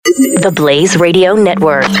The Blaze Radio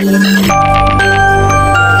Network.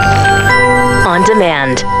 On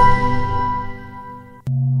demand.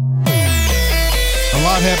 A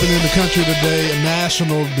lot happening in the country today.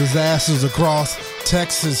 National disasters across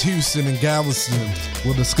Texas, Houston, and Galveston.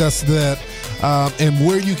 We'll discuss that and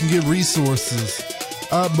where you can get resources.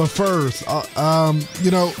 But first,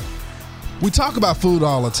 we talk about food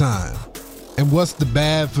all the time. And what's the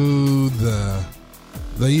bad food, the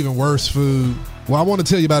even worse food. Well, I want to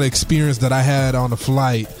tell you about an experience that I had on a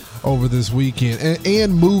flight over this weekend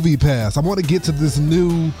and Movie Pass. I want to get to this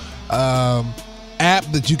new app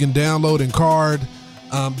that you can download and card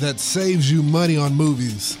that saves you money on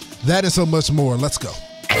movies. That and so much more. Let's go.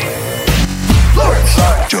 Lawrence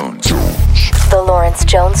Jones. The Lawrence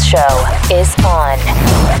Jones Show is on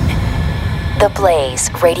the Blaze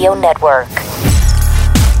Radio Network.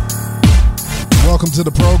 Welcome to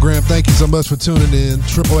the program. Thank you so much for tuning in.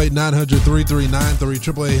 888-900-3393,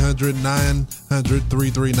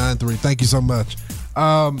 888-900-3393. Thank you so much.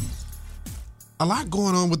 A lot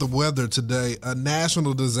going on with the weather today. A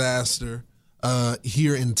national disaster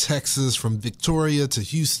here in Texas, from Victoria to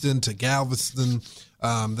Houston to Galveston.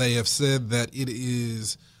 They have said that it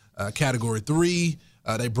is Category 3.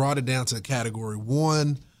 They brought it down to Category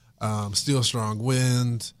 1. Still strong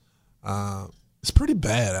winds. It's pretty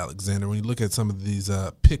bad, Alexander, when you look at some of these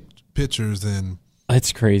pictures. And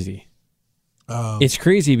it's crazy. It's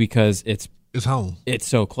crazy because it's home. It's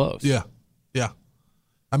so close. Yeah.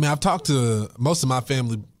 I mean, I've talked to most of my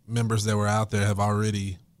family members that were out there have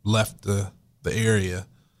already left the area.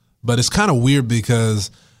 But it's kind of weird because,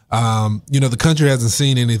 the country hasn't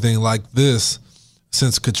seen anything like this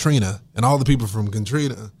since Katrina. And all the people from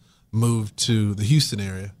Katrina moved to the Houston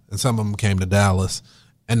area. And some of them came to Dallas.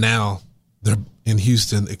 And now they're in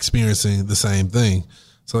Houston experiencing the same thing.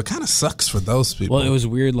 So it kind of sucks for those people. Well, it was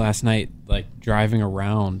weird last night, like driving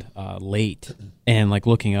around late and like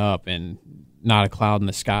looking up and not a cloud in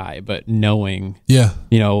the sky, but knowing,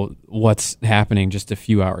 what's happening just a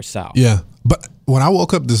few hours south. Yeah. But when I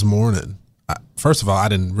woke up this morning, first of all, I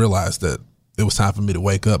didn't realize that it was time for me to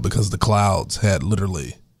wake up because the clouds had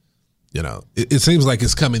literally, it seems like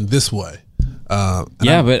it's coming this way. But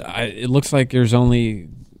it looks like there's only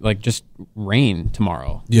like just rain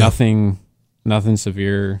tomorrow. Yeah. Nothing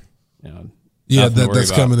severe.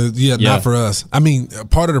 That's coming. Not for us. I mean,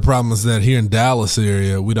 part of the problem is that here in Dallas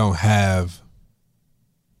area, we don't have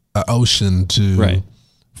an ocean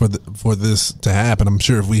for this to happen. I'm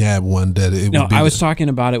sure if we had one, that it would be. I was talking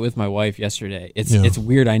about it with my wife yesterday. It's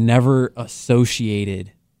weird. I never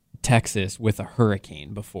associated Texas with a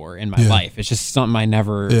hurricane before in my life. It's just something I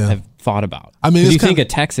never have thought about. I mean, if you think of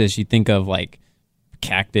Texas, you think of like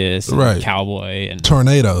cactus and cowboy and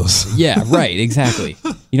tornadoes. Yeah, right, exactly.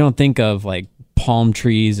 You don't think of like palm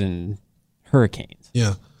trees and hurricanes.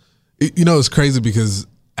 Yeah. It's crazy because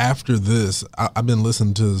after this, I've been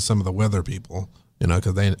listening to some of the weather people,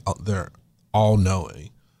 because they're all knowing.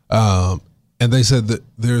 And they said that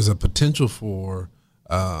there's a potential for,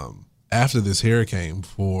 after this hurricane,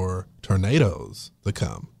 for tornadoes to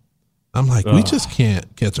come. I'm like, we just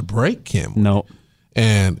can't catch a break, can we? No.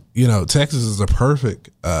 And, Texas is a perfect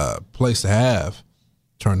place to have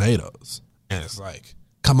tornadoes. And it's like,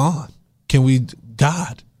 come on. Can we,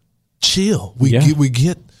 God, chill. We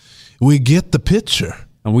get the picture.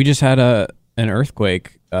 And we just had an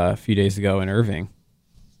earthquake a few days ago in Irving.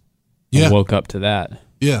 Yeah. I woke up to that.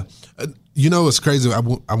 Yeah. It's crazy.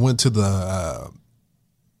 I went to the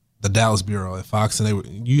Dallas Bureau at Fox,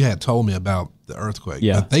 and you had told me about the earthquake.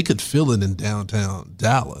 Yeah. But they could feel it in downtown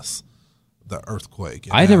Dallas. The earthquake.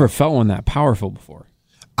 I never felt one that powerful before.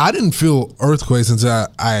 I didn't feel earthquakes until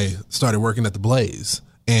I started working at the Blaze,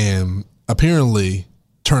 and apparently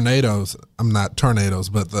tornadoes. I'm not tornadoes,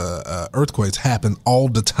 but the earthquakes happen all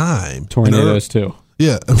the time. Tornadoes too.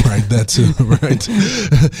 Yeah, right. That too. Right.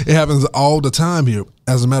 It happens all the time here.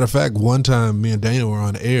 As a matter of fact, one time me and Dana were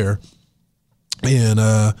on air,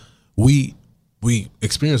 and we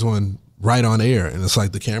experienced one right on air, and it's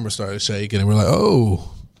like the camera started shaking, and we're like, oh.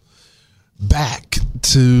 Back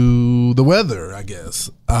to the weather, I guess.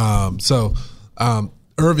 Irving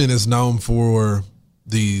is known for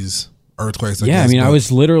these earthquakes. I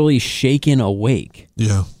was literally shaken awake.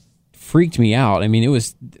 Yeah. Freaked me out. I mean,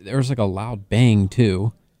 there was like a loud bang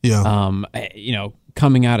too. Yeah.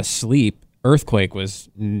 Coming out of sleep, earthquake was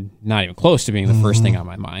not even close to being the first thing on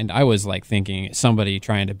my mind. I was like thinking somebody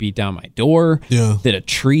trying to beat down my door. Yeah. Did a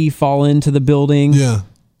tree fall into the building? Yeah.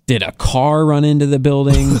 Did a car run into the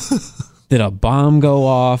building? Did a bomb go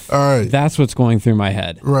off? All right. That's what's going through my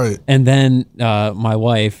head. Right. And then my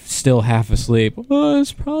wife, still half asleep,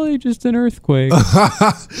 it's probably just an earthquake.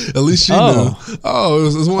 At least she knew. Oh,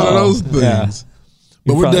 it was one of those things. Yeah.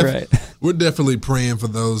 But right. we're definitely praying for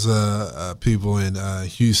those people in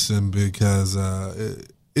Houston because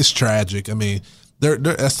it's tragic. I mean,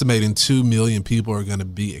 they're estimating 2 million people are going to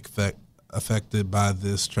be affected by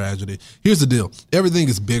this tragedy. Here's the deal. Everything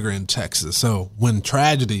is bigger in Texas. So when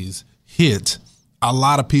tragedies hit, a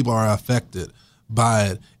lot of people are affected by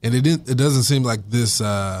it. And it doesn't seem like this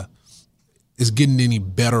is getting any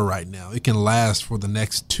better right now. It can last for the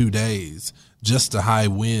next 2 days, just the high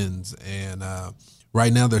winds. And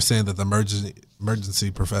right now they're saying that the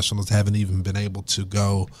emergency professionals haven't even been able to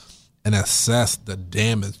go and assess the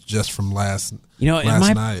damage just from last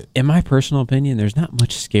night. In my personal opinion, there's not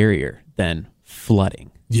much scarier than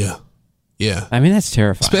flooding. Yeah. Yeah. I mean, that's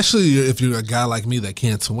terrifying. Especially if you're a guy like me that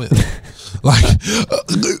can't swim. Like,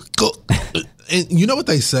 and you know what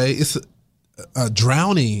they say? It's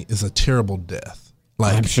drowning is a terrible death.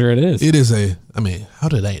 Like, I'm sure it is. It is how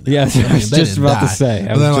did they know? Yeah, I was just about to say.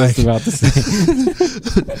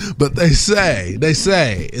 But they say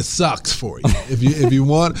it sucks for you. If you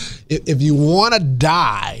want to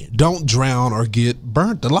die, don't drown or get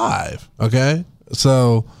burnt alive. Okay?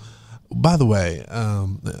 So, by the way,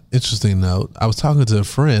 interesting note. I was talking to a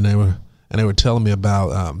friend, and they were telling me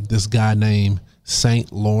about this guy named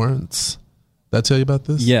St. Lawrence. Did I tell you about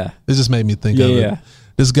this? Yeah. It just made me think of it.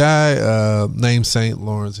 This guy named St.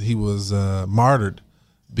 Lawrence, he was martyred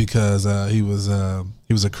because he was a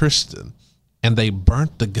Christian, and they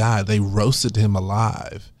burnt the guy. They roasted him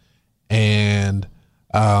alive, and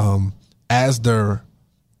as they're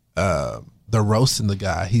roasting the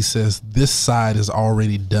guy, he says, "This side is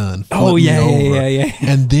already done." Oh yeah.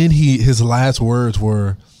 And then his last words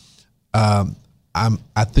were, "I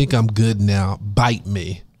think I'm good now. Bite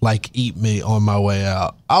me, like eat me on my way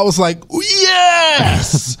out." I was like,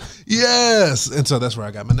 yes, yes. And so that's where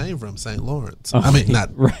I got my name from, St. Lawrence. I mean, not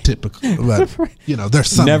typical, but there's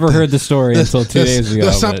something. Never heard the story until 2 days ago.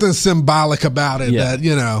 There's something symbolic about it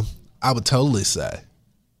that I would totally say,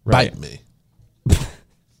 bite me.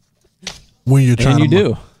 When you're trying and you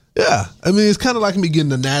do. Yeah. I mean, it's kind of like me getting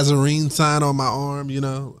the Nazarene sign on my arm,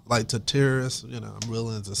 like to terrorists. I'm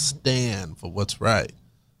willing to stand for what's right.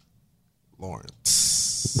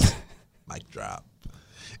 Lawrence. Mic drop.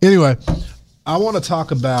 Anyway, I want to talk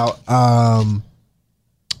about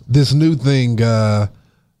this new thing, this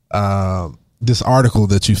article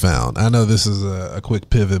that you found. I know this is a quick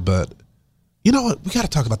pivot, but you know what? We got to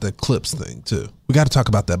talk about the eclipse thing, too. We got to talk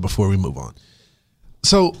about that before we move on.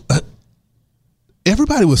 So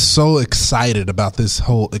everybody was so excited about this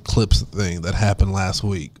whole eclipse thing that happened last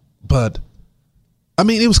week. But, I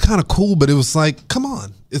mean, it was kind of cool, but it was like, come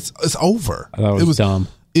on. It's over. I thought it was dumb.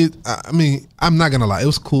 I'm not going to lie. It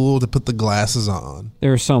was cool to put the glasses on.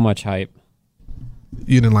 There was so much hype.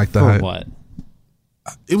 You didn't like the hype? For what?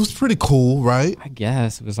 It was pretty cool, right? I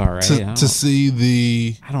guess it was all right. To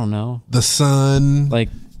see I don't know. The sun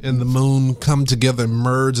and the moon come together and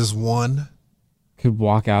merge as one. Could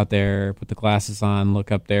walk out there, put the glasses on,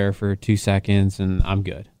 look up there for 2 seconds, and I'm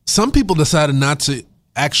good. Some people decided not to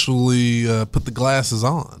actually put the glasses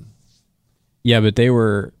on. Yeah, but they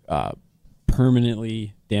were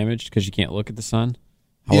permanently damaged because you can't look at the sun.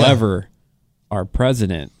 However, our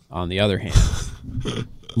president, on the other hand,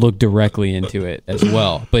 looked directly into it as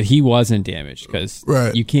well. But he wasn't damaged because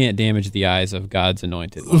you can't damage the eyes of God's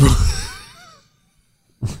anointed one.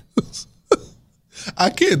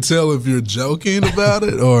 I can't tell if you're joking about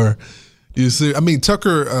it or you see. I mean,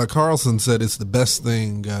 Tucker Carlson said it's the best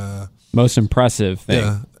thing. Most impressive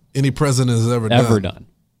thing any president has ever done.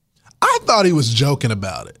 I thought he was joking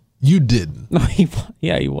about it. You didn't. No, he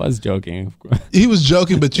was joking. He was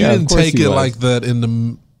joking, but you didn't take it like that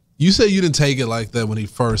you said you didn't take it like that when he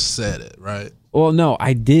first said it, right? Well, no,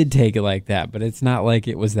 I did take it like that, but it's not like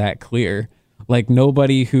it was that clear. Like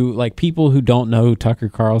people who don't know who Tucker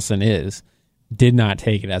Carlson is did not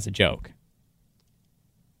take it as a joke.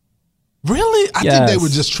 Really? I think they were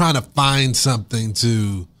just trying to find something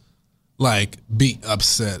to be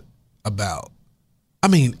upset about. I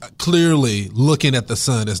mean, clearly looking at the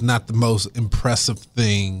sun is not the most impressive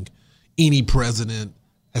thing any president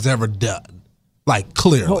has ever done.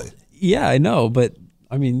 Clearly. Well, yeah, I know, but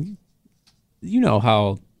I mean, you know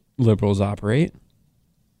how liberals operate.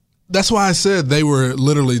 That's why I said they were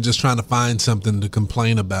literally just trying to find something to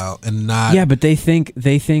complain about and not. Yeah, but they think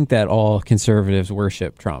that all conservatives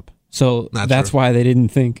worship Trump. So that's why they didn't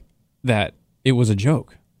think that it was a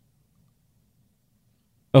joke.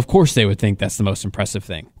 Of course they would think that's the most impressive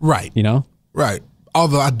thing. Right. You know? Right.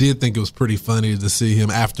 although I did think it was pretty funny to see him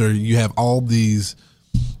after you have all these,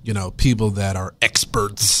 people that are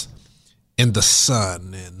experts in the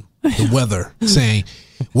sun and the weather saying,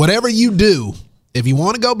 whatever you do, if you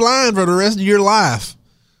want to go blind for the rest of your life,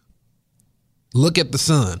 look at the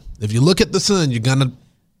sun. If you look at the sun, you're going to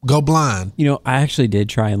go blind. I actually did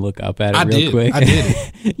try and look up at it real quick. I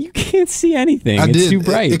did. You can't see anything. It's too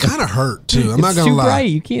bright. It kind of hurt too. I'm not going to lie. It's too bright.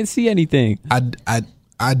 You can't see anything.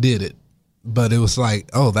 I did it, but it was like,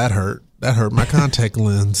 oh, that hurt. That hurt my contact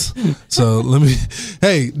lens. So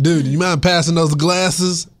hey, dude, you mind passing those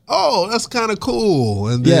glasses? Oh, that's kind of cool.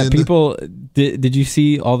 And then, people, did you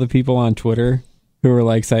see all the people on Twitter who were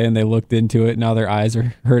like saying they looked into it, now their eyes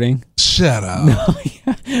are hurting? Shut up. No,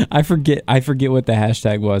 yeah. I forget what the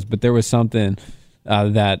hashtag was, but there was something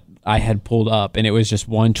that I had pulled up, and it was just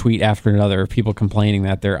one tweet after another of people complaining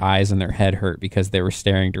that their eyes and their head hurt because they were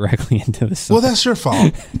staring directly into the sun. Well, that's your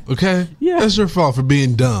fault, okay? Yeah. That's your fault for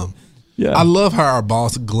being dumb. Yeah. I love how our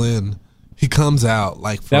boss, Glenn, he comes out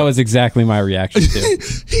like... That was exactly my reaction, too.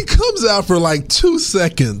 He comes out for like 2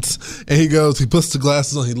 seconds, and he puts the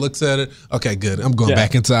glasses on, he looks at it. Okay, good. I'm going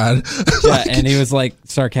back inside. Yeah, and he was like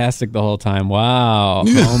sarcastic the whole time. Wow.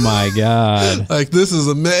 Oh, my God. Like, this is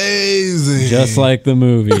amazing. Just like the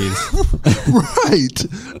movies.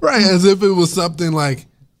 Right. As if it was something like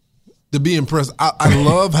to be impressed. I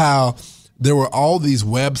love how there were all these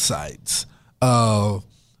websites of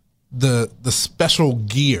the special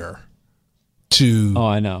gear to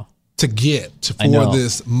get for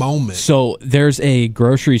this moment. So there's a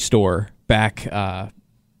grocery store back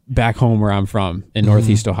home where I'm from in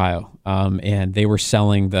Northeast Ohio, and they were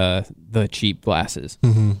selling the cheap glasses.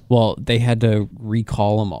 Well, they had to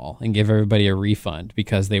recall them all and give everybody a refund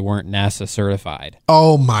because they weren't NASA certified.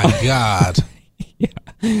 Oh my God.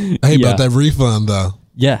 About that refund though.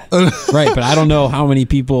 Yeah, right. But I don't know how many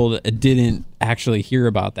people didn't actually hear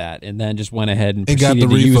about that and then just went ahead and got the proceeded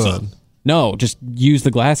to refund. use them. No, just use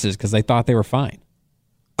the glasses because they thought they were fine.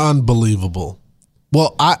 Unbelievable.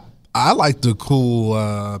 Well, I like the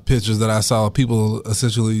cool pictures that I saw of people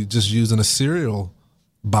essentially just using a cereal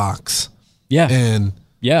box. Yeah. And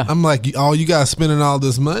I'm like, you guys spending all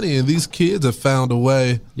this money, and these kids have found a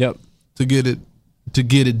way to get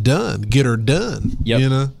it done, get her done.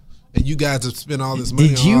 Yep. And you guys have spent all this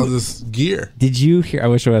money on all this gear. Did you hear? I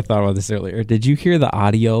wish I would have thought about this earlier. Did you hear the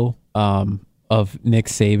audio of Nick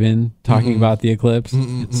Saban talking about the eclipse?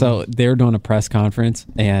 So they were doing a press conference,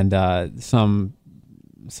 and some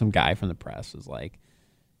guy from the press was like,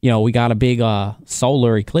 we got a big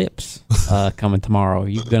solar eclipse coming tomorrow.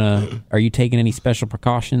 Are you taking any special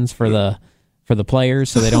precautions for the players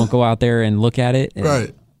so they don't go out there and look at it? And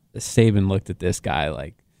right. Saban looked at this guy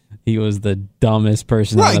like he was the dumbest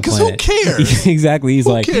person on the planet. Right, because who cares? Exactly.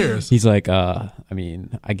 Who cares? He's like, I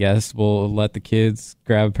guess we'll let the kids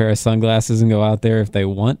grab a pair of sunglasses and go out there if they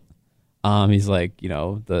want. He's like,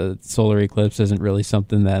 the solar eclipse isn't really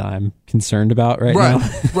something that I'm concerned about right now.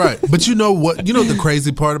 Right. But you know what? You know the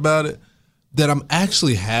crazy part about it? That I'm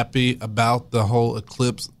actually happy about the whole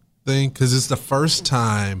eclipse thing because it's the first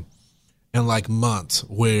time in like months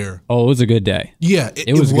where... Oh, it was a good day. Yeah.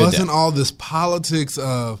 It wasn't all this politics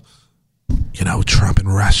of, Trump and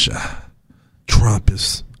Russia. Trump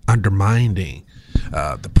is undermining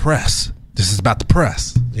the press. This is about the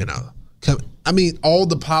press, all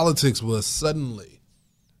the politics was suddenly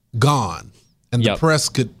gone, and the press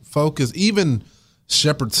could focus. Even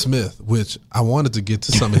Shepard Smith, which I wanted to get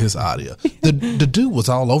to some of his audio. The dude was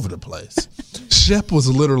all over the place. Shep was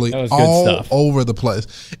literally all over the place.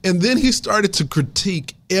 And then he started to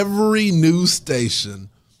critique every news station,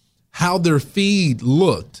 how their feed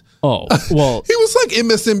looked. Oh, well. He was like,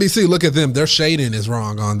 MSNBC, look at them. Their shading is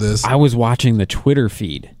wrong on this. I was watching the Twitter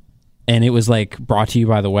feed, and it was like brought to you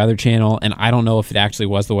by the Weather Channel, and I don't know if it actually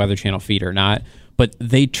was the Weather Channel feed or not, but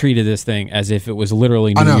they treated this thing as if it was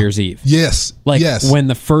literally New Year's Eve. Yes. When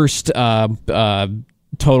the first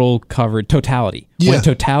totality. Yeah. When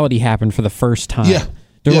totality happened for the first time. Yeah.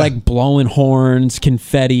 They're like blowing horns,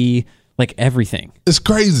 confetti, like everything. It's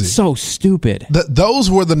crazy. So stupid.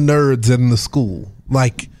 Those were the nerds in the school.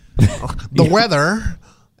 Like, the weather...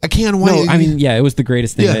 I can't wait. No, it was the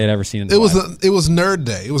greatest thing they had ever seen in their life. It was Nerd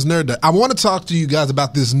Day. It was Nerd Day. I want to talk to you guys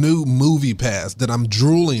about this new movie pass that I'm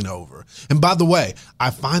drooling over. And by the way, I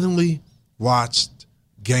finally watched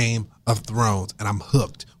Game of Thrones, and I'm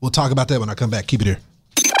hooked. We'll talk about that when I come back. Keep it here.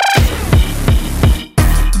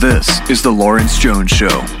 This is The Lawrence Jones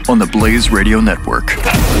Show on the Blaze Radio Network.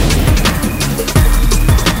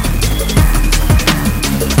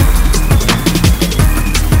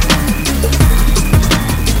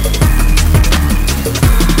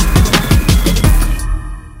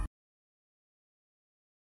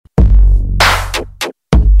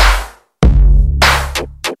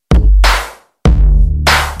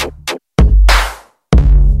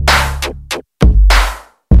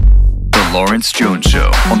 Lawrence Jones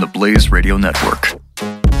Show on the Blaze Radio Network.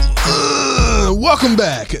 Welcome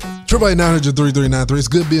back. 888-900-3393. It's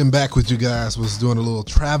good being back with you guys. Was doing a little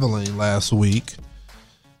traveling last week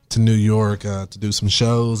to New York to do some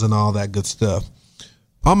shows and all that good stuff.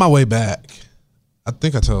 On my way back, I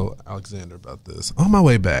think I told Alexander about this. On my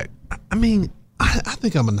way back, I mean, I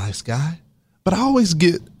think I'm a nice guy, but I always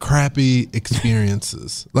get crappy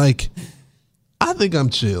experiences. Like, I think I'm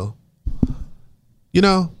chill. You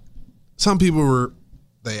know, some people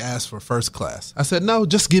they asked for first class. I said, no,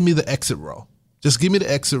 just give me the exit row. Just give me the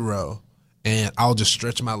exit row, and I'll just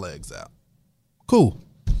stretch my legs out. Cool.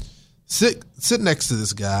 Sit next to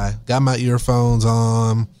this guy. Got my earphones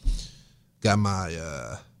on. Got my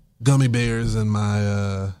gummy bears in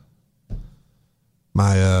my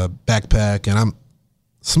backpack, and I'm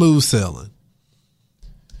smooth sailing.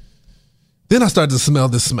 Then I started to smell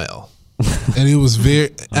this smell, and it was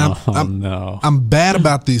very. I'm bad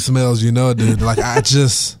about these smells, you know, dude. Like I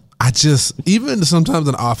just even sometimes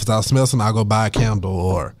in the office, I'll smell something. I'll go buy a candle,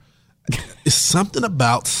 or it's something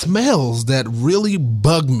about smells that really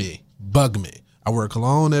bug me. I wear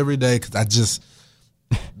cologne every day because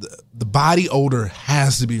the body odor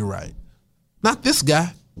has to be right. Not this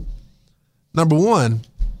guy. Number one,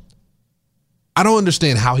 I don't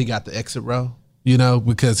understand how he got the exit row, you know,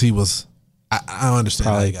 because he was, I don't understand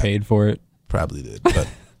probably how he got paid for it. Probably did, but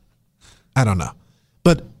I don't know.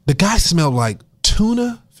 But the guy smelled like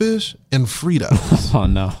tuna fish and Fritos. Oh,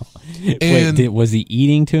 no. Wait, was he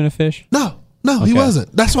eating tuna fish? No, okay. He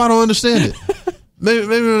wasn't. That's why I don't understand it.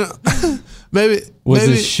 Maybe. Was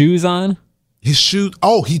his shoes on? His shoes.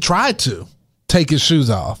 Oh, he tried to take his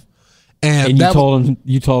shoes off, and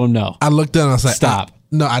you told him no. I looked at him. I said, "Stop."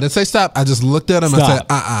 No, I didn't say stop. I just looked at him. Stop.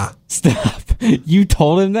 I said, Stop. You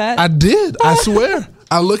told him that? I did. I swear.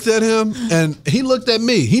 I looked at him, and he looked at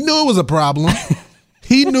me. He knew it was a problem.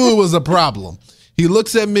 He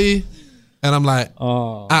looks at me, and I'm like,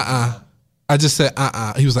 I just said,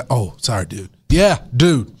 He was like, oh, sorry, dude. Yeah,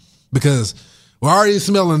 dude, because we're already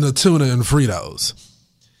smelling the tuna and Fritos.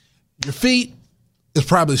 Your feet is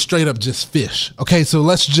probably straight up just fish. Okay, so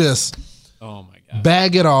let's just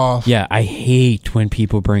bag it off. Yeah, I hate when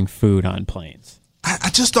people bring food on planes. I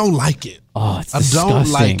just don't like it. Oh, it's disgusting. I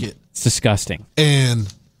don't like it. It's disgusting.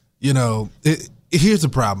 And, you know, here's the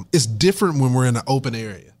problem. It's different when we're in an open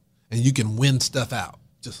area and you can win stuff out.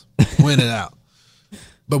 Just win it out.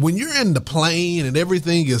 But when you're in the plane and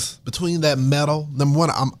everything is between that metal, number one,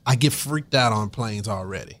 I get freaked out on planes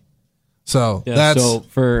already. So that's... So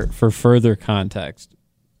for further context,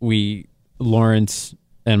 Lawrence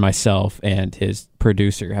and myself and his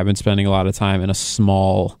producer have been spending a lot of time in a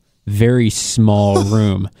small, very small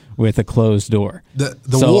room with a closed door. The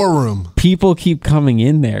war room. People keep coming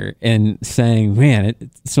in there and saying, man, it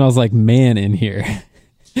smells like man in here.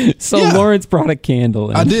 So yeah. Lawrence brought a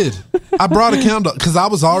candle. I did. I brought a candle because I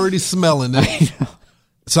was already smelling it.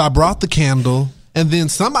 So I brought the candle, and then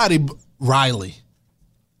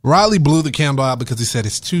Riley blew the candle out because he said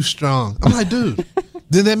it's too strong. I'm like, dude,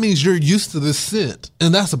 then that means you're used to this scent,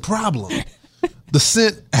 and that's a problem. The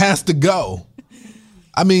scent has to go.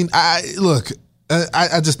 I mean, I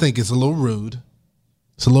just think it's a little rude.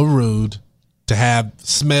 It's a little rude to have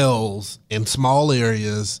smells in small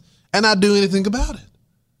areas and not do anything about it.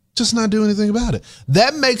 Just not do anything about it.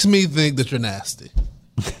 That makes me think that you're nasty.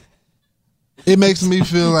 It makes me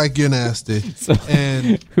feel like you're nasty. So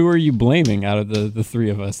and who are you blaming out of the three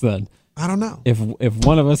of us then? I don't know. If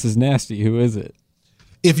one of us is nasty, who is it?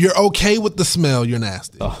 If you're okay with the smell, you're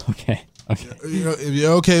nasty. Oh, okay. If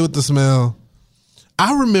you're okay with the smell.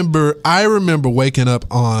 I remember waking up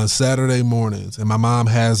on Saturday mornings and my mom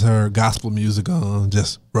has her gospel music on,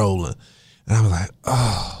 just rolling. And I was like,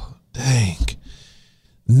 oh, dang.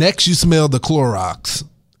 Next, you smell the Clorox,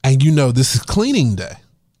 and you know this is cleaning day.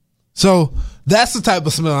 So that's the type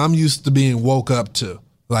of smell I'm used to being woke up to,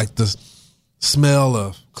 like the smell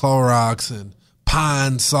of Clorox and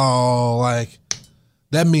Pine Sol. Like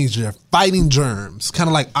that means you're fighting germs, kind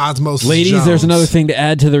of like Osmosis. Ladies, Jones. There's another thing to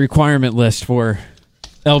add to the requirement list for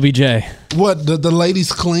LBJ. What, the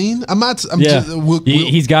ladies clean?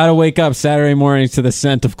 He's got to wake up Saturday mornings to the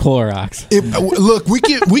scent of Clorox. Look, we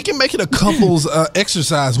can make it a couple's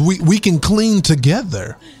exercise. We can clean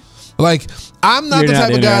together. Like I'm not the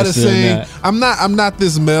type of guy that's saying I'm not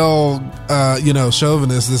this male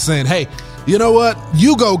chauvinist that's saying, hey, you know what?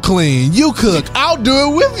 You go clean. You cook. I'll do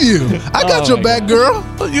it with you. I got your back, girl.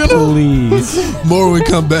 You know. Please. More when we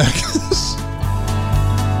come back.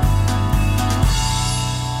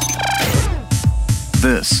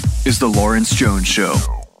 This is the Lawrence Jones Show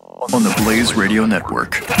on the Blaze Radio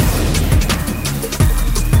Network.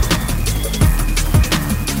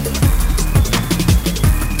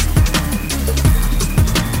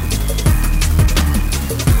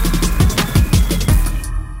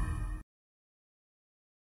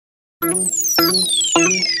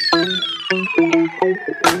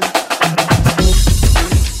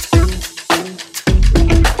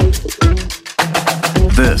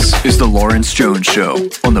 The Lawrence Jones Show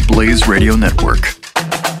on the Blaze Radio Network.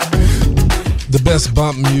 The best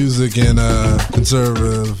bump music in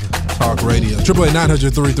conservative talk radio.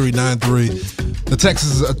 888-900-3393. The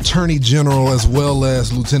Texas Attorney General, as well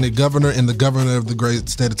as Lieutenant Governor and the Governor of the great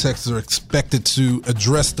state of Texas, are expected to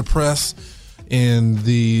address the press in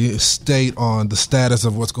the state on the status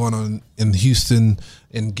of what's going on in Houston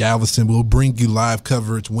and Galveston. We'll bring you live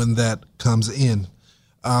coverage when that comes in.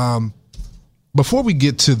 Before we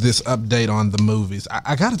get to this update on the movies,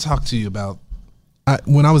 I got to talk to you about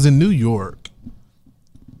when I was in New York.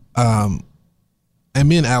 And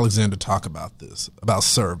me and Alexander talk about this, about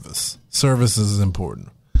service. Service is important.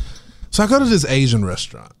 So I go to this Asian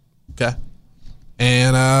restaurant, okay?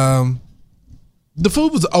 And the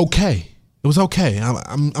food was okay. It was okay.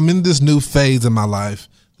 I'm in this new phase in my life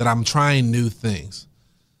that I'm trying new things.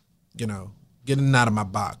 You know, getting out of my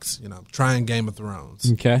box, you know, trying Game of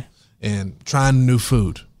Thrones. Okay. And trying new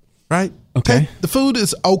food, right? Okay. The food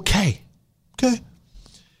is okay. Okay.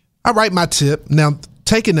 I write my tip. Now,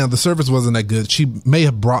 the service wasn't that good. She may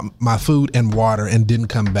have brought my food and water and didn't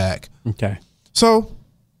come back. Okay. So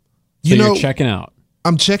you're checking out.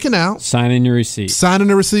 I'm checking out. Signing your receipt.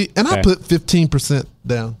 And okay. I put 15%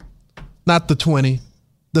 down. Not the 20,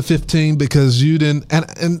 the 15, because you didn't.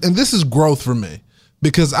 And this is growth for me,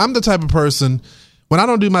 because I'm the type of person, when I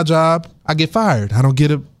don't do my job, I get fired. I don't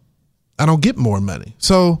get more money.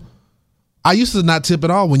 So I used to not tip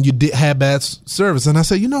at all when you had bad service. And I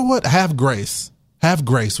said, you know what? Have grace. Have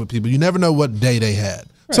grace with people. You never know what day they had.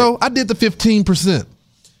 Right. So I did the 15%.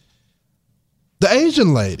 The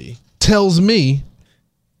Asian lady tells me,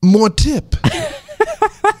 more tip.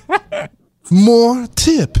 More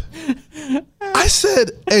tip. I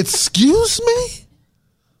said, excuse me?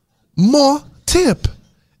 More tip.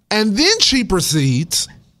 And then she proceeds.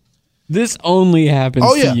 This only happens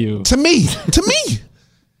to you. To me.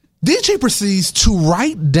 Then she proceeds to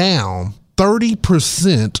write down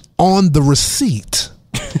 30% on the receipt.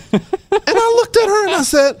 And I looked at her and I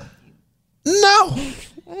said, no,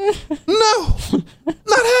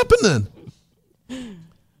 not happening.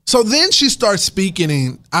 So then she starts speaking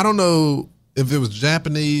in, I don't know if it was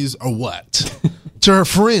Japanese or what, to her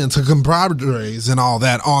friends, her compadres and all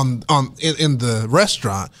that in the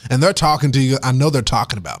restaurant. And they're talking to you. I know they're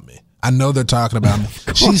talking about me.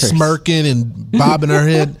 She's smirking and bobbing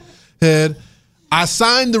her head. I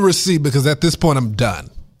signed the receipt because at this point I'm done.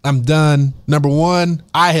 Number one,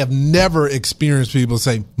 I have never experienced people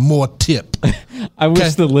say more tip. I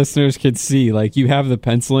wish the listeners could see, like, you have the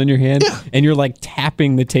pencil in your hand and you're like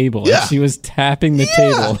tapping the table. Yeah. She was tapping the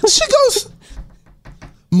table. She goes,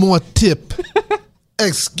 more tip.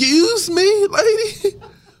 Excuse me, lady?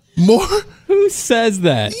 More? Who says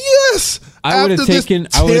that? Yes. I would have taken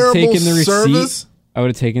the receipt. Service, I would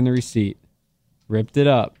have taken the receipt, ripped it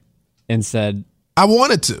up, and said, I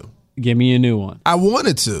wanted to. Give me a new one. I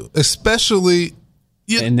wanted to, especially.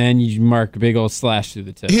 And then you mark a big old slash through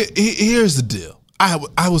the tip. Here's the deal.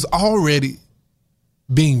 I was already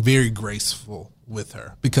being very graceful with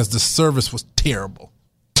her because the service was terrible.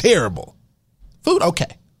 Terrible. Food,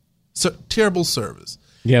 okay. So, terrible service.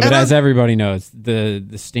 Yeah, but as everybody knows, the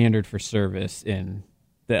standard for service in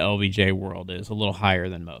the LBJ world is a little higher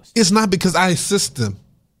than most. It's not because I assist them.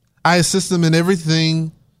 I assist them in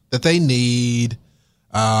everything that they need.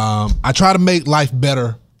 I try to make life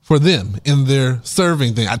better for them in their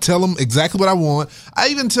serving thing. I tell them exactly what I want. I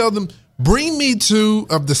even tell them, bring me two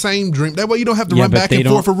of the same drink. That way you don't have to run back and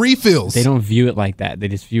forth for refills. They don't view it like that. They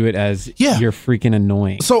just view it as you're freaking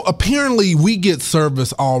annoying. So apparently we get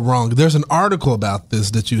service all wrong. There's an article about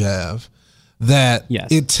this that you have that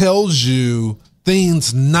it tells you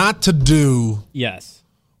things not to do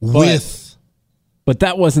But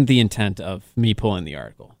that wasn't the intent of me pulling the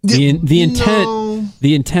article. The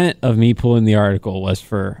intent of me pulling the article was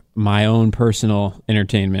for my own personal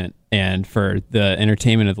entertainment and for the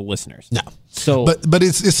entertainment of the listeners. No. So, but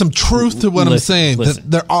it's some truth to what I'm saying. That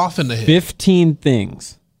they're off in the head. 15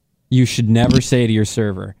 things you should never say to your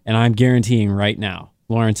server, and I'm guaranteeing right now,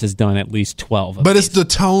 Lawrence has done at least 12 of But these. It's the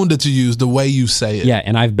tone that you use, the way you say it. Yeah,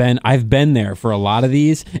 and I've been there for a lot of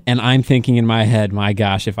these, and I'm thinking in my head, my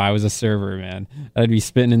gosh, if I was a server, man, I'd be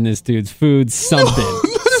spitting in this dude's food something.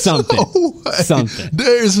 Something.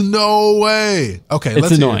 There's no way. Okay,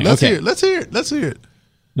 it's annoying. Let's hear it.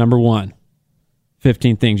 Number 1,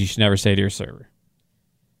 15 things you should never say to your server.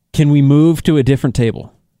 Can we move to a different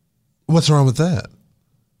table? What's wrong with that?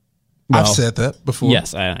 Well, I've said that before.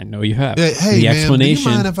 Yes, I know you have. Hey, the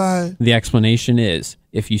explanation, man, do you mind if the explanation is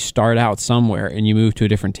if you start out somewhere and you move to a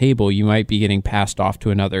different table, you might be getting passed off to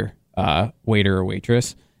another waiter or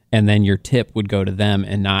waitress, and then your tip would go to them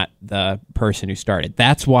and not the person who started.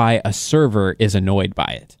 That's why a server is annoyed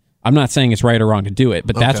by it. I'm not saying it's right or wrong to do it,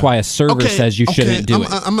 but that's why a server says you shouldn't do it.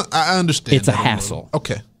 I understand. It's a hassle.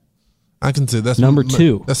 Okay. I can see that's number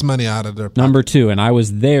 2. That's money out of their pocket. Number 2, and I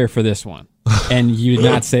was there for this one, and you did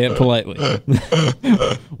not say it politely.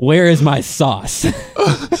 Where is my sauce?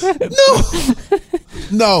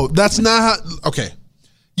 No, that's not how. Okay.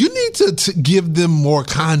 You need to give them more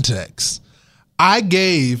context.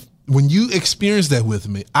 When you experienced that with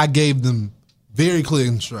me, I gave them very clear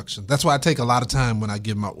instructions. That's why I take a lot of time when I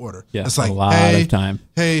give my order. Yeah, it's like, a lot of time.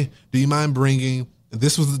 Hey, do you mind bringing?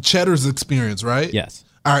 This was the Cheddar's experience, right? Yes.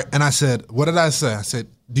 All right, and I said, what did I say? I said,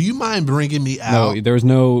 do you mind bringing me out? No, there was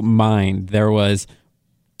no mind. There was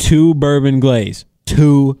 2 bourbon glaze.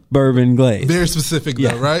 2 bourbon glaze. Very specific,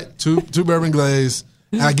 though, right? Two bourbon glaze.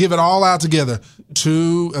 And I give it all out together.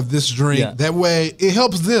 2 of this drink. Yeah. That way, it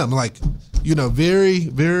helps them. Like, very,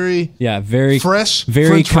 very very fresh,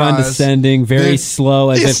 very French fries. Very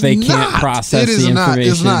slow, as if they can't process the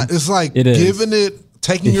information. It's not. It's like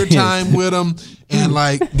taking your time with them, and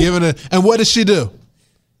like giving it. And what does she do?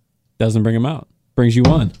 Doesn't bring them out. Brings you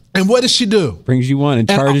one. And what does she do? Brings you one and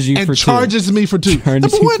charges you for 2. Charges me for 2.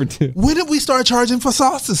 Charges you for 2. When did we start charging for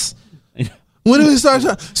sauces? When did we start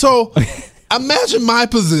charging? So imagine my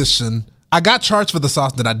position. I got charged for the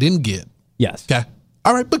sauce that I didn't get. Yes. Okay.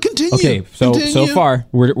 All right, but continue. Okay, so far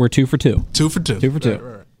we're 2 for 2. 2 for 2. 2 for 2.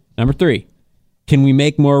 Right. Number 3. Can we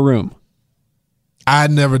make more room? I had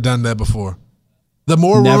never done that before. The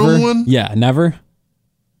more room one? Yeah, never.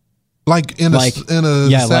 Like in a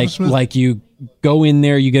establishment? Like you go in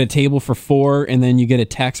there, you get a table for 4, and then you get a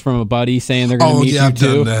text from a buddy saying they're going to meet you I've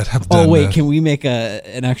too. Done that. I've done that. Can we make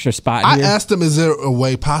an extra spot here? I asked them, is there a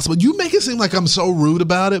way possible? You make it seem like I'm so rude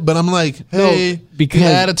about it, but I'm like, hey, can you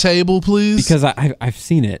add a table, please? Because I've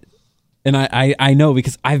seen it, and I know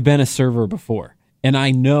because I've been a server before, and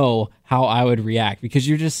I know how I would react because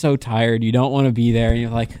you're just so tired. You don't want to be there, and you're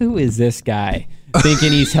like, who is this guy?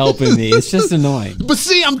 Thinking he's helping me. It's just annoying. But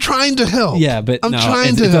see, I'm trying to help. Yeah, but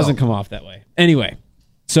it doesn't come off that way. Anyway,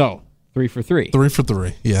 so 3 for 3. 3 for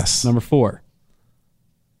 3, yes. Number 4.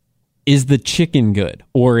 Is the chicken good?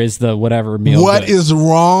 Or is the whatever meal good? What is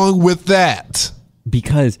wrong with that?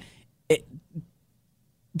 Because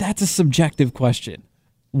that's a subjective question.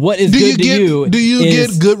 What is good to you? Do you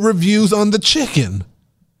get good reviews on the chicken?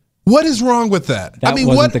 What is wrong with that? That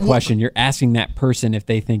wasn't the question. You're asking that person if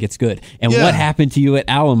they think it's good. And what happened to you at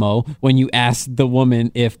Alamo when you asked the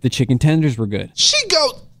woman if the chicken tenders were good? She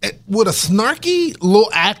goes with a snarky little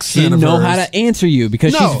accent. Didn't know how to answer you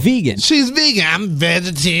because she's vegan. She's vegan. I'm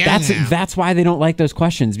vegetarian. That's why they don't like those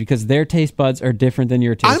questions, because their taste buds are different than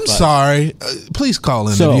your taste buds. I'm sorry. Please call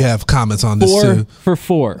in if you have comments on this too. 4 for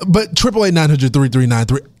 4. But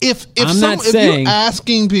 888-900-3393. If you're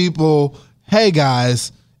asking people, hey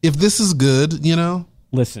guys, if this is good,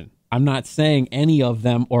 Listen, I'm not saying any of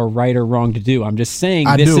them are right or wrong to do. I'm just saying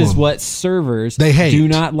this is what servers do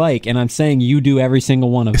not like, and I'm saying you do every single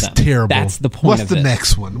one of them. It's terrible. That's the point What's the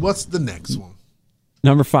next one? What's the next one?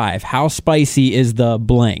 Number 5, how spicy is the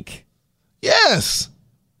blank? Yes.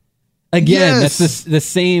 Again, that's the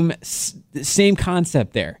same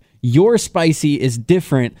concept there. Your spicy is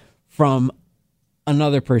different from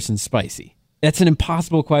another person's spicy. That's an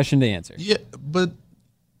impossible question to answer. Yeah, but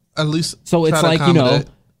at least so it's like,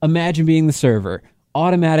 imagine being the server.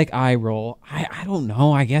 Automatic eye roll. I don't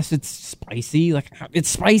know. I guess it's spicy. Like, it's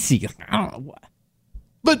spicy. I don't know what.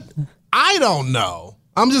 But I don't know.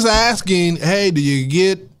 I'm just asking, hey, do you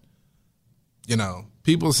get,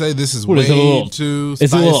 people say this is way too spicy.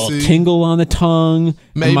 Is it a little tingle on the tongue?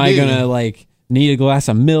 Maybe. Am I going to, need a glass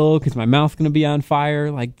of milk? Is my mouth going to be on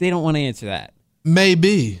fire? They don't want to answer that.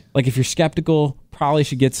 Maybe. If you're skeptical, probably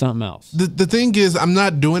should get something else. The thing is, I'm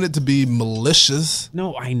not doing it to be malicious.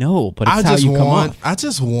 No, I know, but it's how you come off. I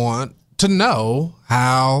just want to know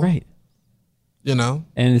how. Right.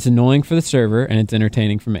 And it's annoying for the server, and it's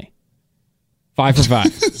entertaining for me. 5 for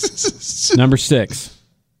 5. Number 6.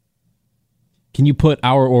 Can you put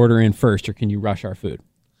our order in first, or can you rush our food?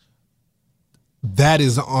 That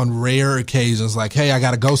is on rare occasions. Like, hey, I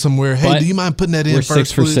got to go somewhere. Hey, do you mind putting that in first,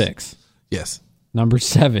 6 for please? 6. Yes. Number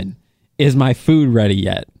 7. Is my food ready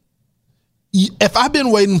yet? If I've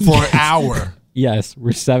been waiting for an hour. Yes,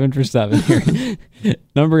 we're 7 for 7 here.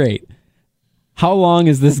 Number 8. How long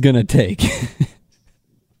is this going to take?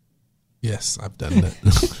 Yes, I've done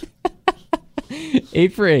that.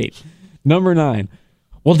 8 for 8. Number 9.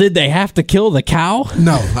 Well, did they have to kill the cow?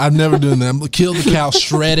 No, I've never done that. Kill the cow,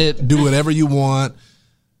 shred it, do whatever you want.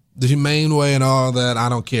 The humane way and all that, I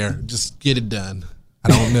don't care. Just get it done. I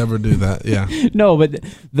don't never do that. Yeah. No, but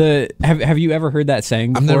have you ever heard that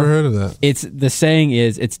saying before? I've never heard of that. The saying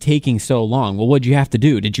is it's taking so long. Well, what'd you have to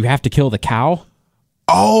do? Did you have to kill the cow?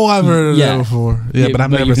 Oh, I've heard of that before. Yeah, but I've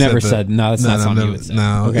never said that. No, that's not something you would say.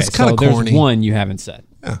 No, okay, it's kind of corny. There's one you haven't said.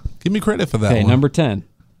 Yeah, give me credit for that one. Okay, number 10.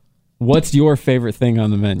 What's your favorite thing on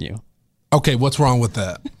the menu? Okay, what's wrong with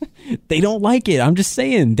that? They don't like it. I'm just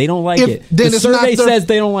saying they don't like it. The survey says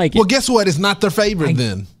they don't like it. Well, guess what? It's not their favorite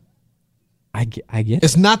then. I get it.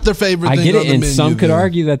 It's not their favorite thing. I get it, on the and menu, some could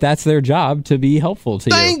argue that that's their job to be helpful to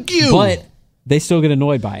you. Thank you. But they still get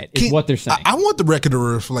annoyed by it. It's what they're saying. I want the record to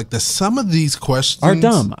reflect that some of these questions are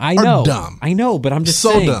dumb. I know. I know, but I'm just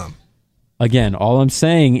saying. So dumb. Again, all I'm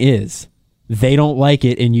saying is they don't like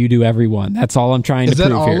it, and you do every one. That's all I'm trying to prove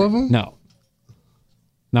here. Is that all of them? No.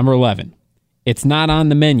 Number 11. It's not on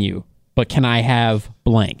the menu, but can I have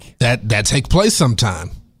blank? That takes place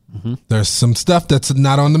sometime. Mm-hmm. There's some stuff that's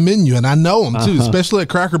not on the menu, and I know them too, especially at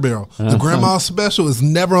Cracker Barrel. The grandma special is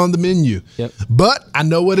never on the menu. Yep. But I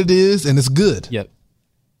know what it is, and it's good. Yep.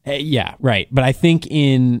 Yeah, right. But I think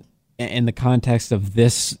in the context of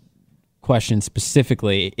this question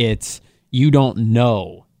specifically, it's you don't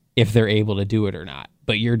know if they're able to do it or not.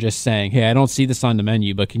 But you're just saying, hey, I don't see this on the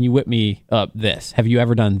menu, but can you whip me up this? Have you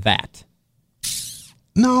ever done that?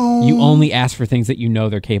 No. You only ask for things that you know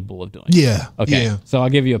they're capable of doing. Yeah. Okay. Yeah. So I'll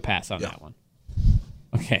give you a pass on that one.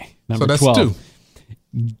 Okay. Number so that's 12.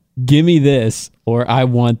 2. Give me this or I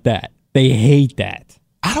want that. They hate that.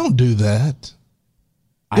 I don't do that.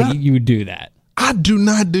 You do that. I do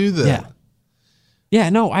not do that. Yeah. Yeah,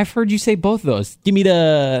 no, I've heard you say both of those. Give me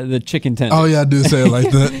the chicken tender. Oh, yeah, I do say it like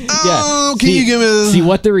that. Yeah. Can you give me this? See,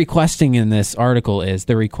 what they're requesting in this article is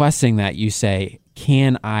they're requesting that you say,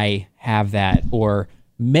 can I have that? Or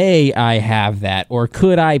may I have that? Or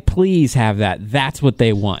could I please have that? That's what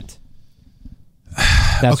they want.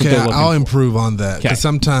 That's okay, I'll improve on that. Because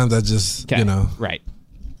sometimes I just, Right.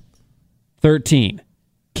 13.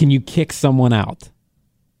 Can you kick someone out?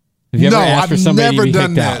 Have you ever asked for somebody to be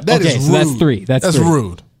kicked out? That is rude. So that's 3. That's 3.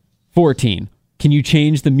 Rude. 14. Can you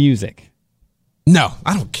change the music? No,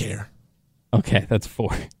 I don't care. Okay, that's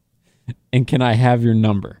 4. And can I have your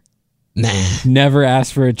number? Nah. Never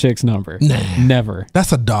ask for a chick's number. Nah. Never.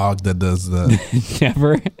 That's a dog that does that.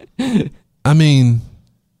 Never? I mean,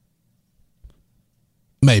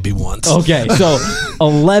 maybe once. Okay, so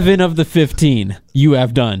 11 of the 15 you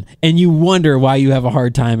have done, and you wonder why you have a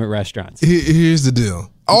hard time at restaurants. Here's the deal.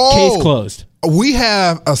 Case closed. We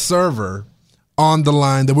have a server on the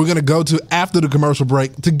line that we're going to go to after the commercial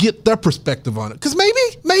break to get their perspective on it. Because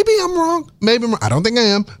maybe I'm wrong. Maybe I'm wrong. I don't think I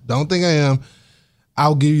am.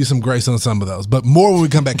 I'll give you some grace on some of those. But more when we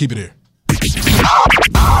come back. Keep it here.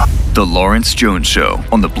 The Lawrence Jones Show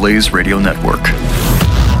on the Blaze Radio Network.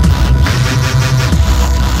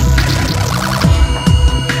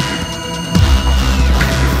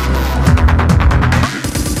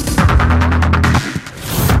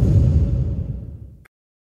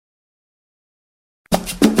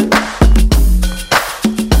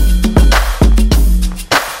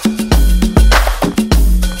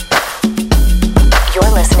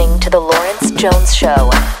 Jones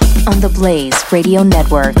Show on the Blaze Radio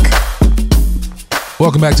Network.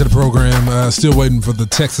 Welcome back to the program. Still waiting for the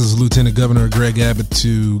Texas Lieutenant Governor Greg Abbott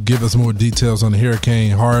to give us more details on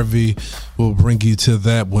Hurricane Harvey. We'll bring you to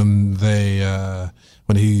that when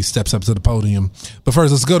he steps up to the podium. But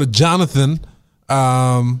first, let's go to Jonathan.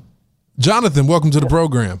 Jonathan, welcome to the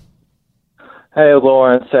program. Hey,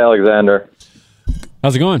 Lawrence, Alexander.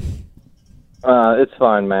 How's it going? It's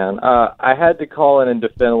fine, man. I had to call in and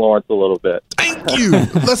defend Lawrence a little bit. Thank you.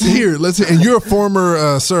 Let's hear. And you're a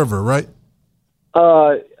former server, right?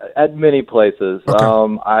 At many places.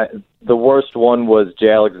 Okay. The worst one was J.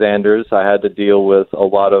 Alexander's. I had to deal with a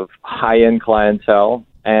lot of high-end clientele.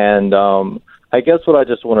 And I guess what I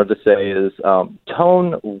just wanted to say is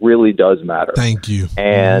tone really does matter. Thank you.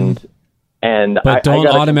 But don't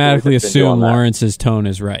automatically assume Lawrence's tone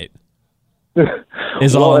is right.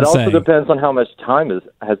 Is all I'm saying. Also depends on how much time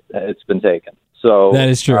it's been taken. So that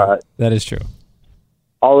is true. That is true.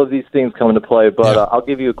 All of these things come into play, but I'll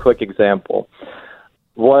give you a quick example.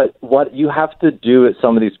 What you have to do at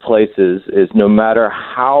some of these places is, no matter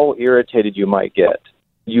how irritated you might get,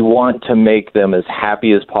 you want to make them as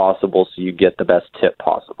happy as possible so you get the best tip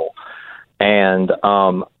possible. And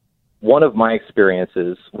one of my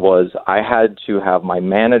experiences was I had to have my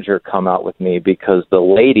manager come out with me because the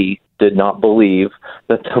lady did not believe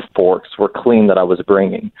that the forks were clean that I was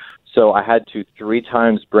bringing. So I had to 3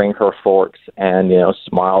 times bring her forks and,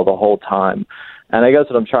 smile the whole time. And I guess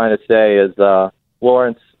what I'm trying to say is,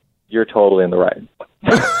 Lawrence, you're totally in the right.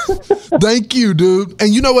 Thank you, dude.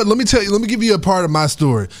 And you know what? Let me give you a part of my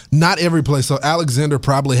story. Not every place. So Alexander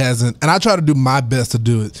probably hasn't, and I try to do my best to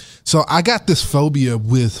do it. So I got this phobia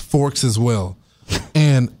with forks as well.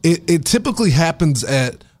 And it typically happens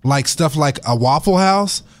at like stuff like a Waffle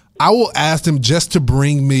House. I will ask them just to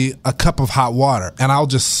bring me a cup of hot water, and I'll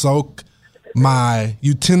just soak my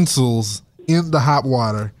utensils in the hot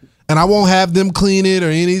water, and I won't have them clean it or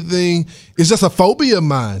anything. It's just a phobia of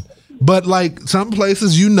mine. But like some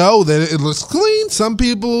places, you know that it looks clean. Some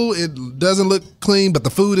people, it doesn't look clean, but the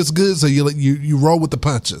food is good, so you roll with the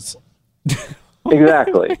punches.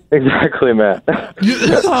 Exactly, man.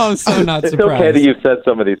 I'm so not surprised. It's okay that you've said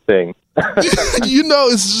some of these things. It's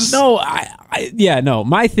just no.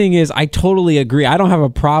 My thing is, I totally agree. I don't have a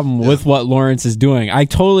problem with what Lawrence is doing. I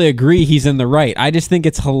totally agree he's in the right. I just think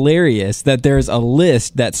it's hilarious that there's a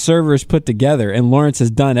list that servers put together, and Lawrence has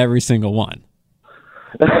done every single one.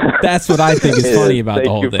 That's what I think is funny about the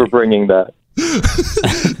whole thing. Thank you for bringing that.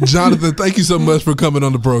 Jonathan, thank you so much for coming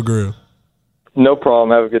on the program. No problem.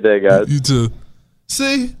 Have a good day, guys. You too.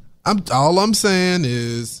 See, all I'm saying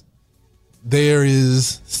is there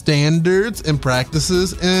is standards and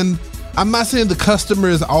practices, and I'm not saying the customer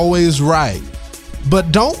is always right,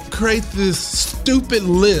 but don't create this stupid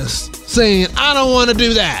list saying, I don't want to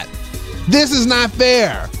do that. This is not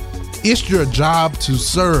fair. It's your job to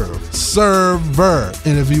server.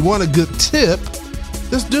 And if you want a good tip,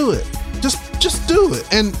 just do it. Just do it.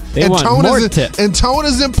 And tone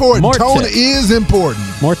is important. Tone is important.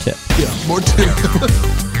 More tip. Yeah, more tip.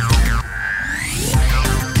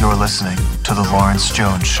 You're listening to The Lawrence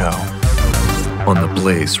Jones Show on the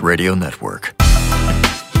Blaze Radio Network.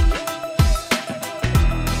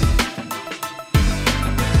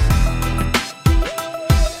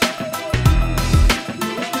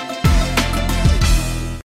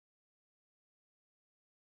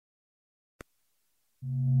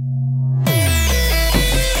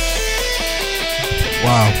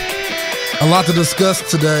 Wow. A lot to discuss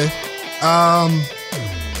today.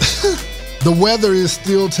 The weather is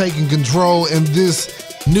still taking control, and this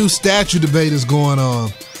new statue debate is going on.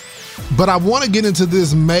 But I want to get into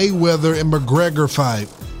this Mayweather and McGregor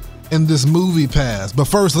fight and this movie pass. But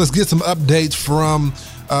first, let's get some updates from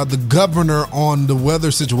the governor on the weather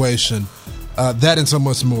situation. That and so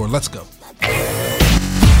much more. Let's go.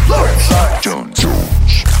 Lawrence Jones.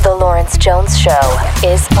 The Lawrence Jones Show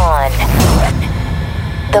is on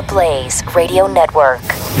the Blaze Radio Network.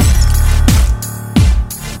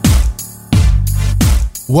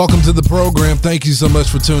 Welcome to the program. Thank you so much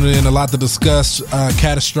for tuning in. A lot to discuss.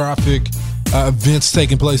 Catastrophic events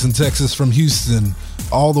taking place in Texas, from Houston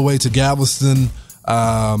all the way to Galveston.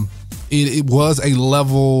 It was a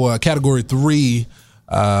level Category 3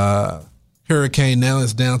 hurricane. Now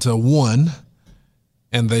it's down to 1.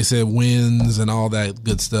 And they said winds and all that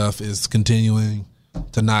good stuff is continuing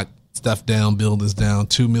to knock stuff down, buildings down.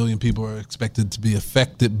 2 million people are expected to be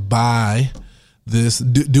affected by this.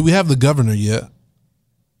 Do we have the governor yet?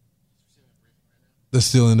 They're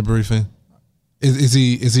still in the briefing. Is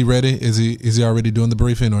he ready? Is he already doing the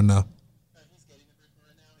briefing or no?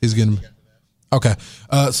 He's getting. Okay.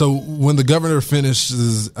 So when the governor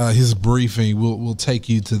finishes his briefing, we'll take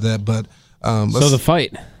you to that. But so the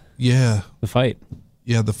fight. Yeah. The fight.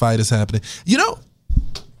 Yeah, the fight is happening. You know,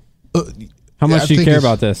 how much do you care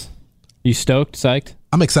about this? You stoked, psyched?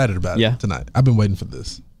 I'm excited about it tonight. I've been waiting for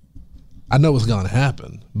this. I know what's going to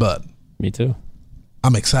happen, but me too.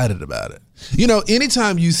 I'm excited about it. You know,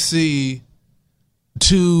 anytime you see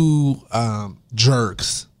two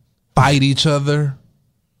jerks fight each other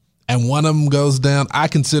and one of them goes down, I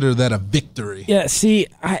consider that a victory. Yeah, see,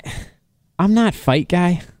 I'm not a fight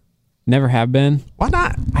guy. Never have been. Why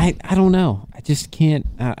not? I don't know. I just can't.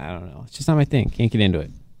 I don't know. It's just not my thing. Can't get into it.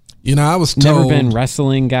 You know, I was told. Never been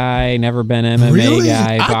wrestling guy. Never been MMA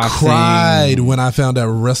guy. Boxing. I cried when I found out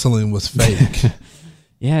wrestling was fake.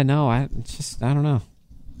 Yeah, no. I don't know.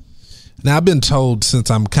 Now, I've been told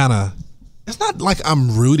since I'm kind of. It's not like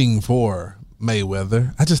I'm rooting for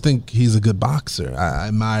Mayweather. I just think he's a good boxer. I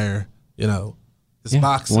admire, his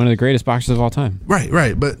boxing. One of the greatest boxers of all time.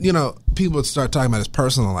 Right. But, people start talking about his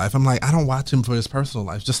personal life. I'm like, I don't watch him for his personal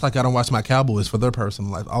life, just like I don't watch my Cowboys for their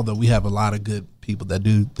personal life, although we have a lot of good people that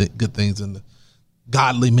do good things, and the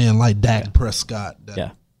godly men like Dak Prescott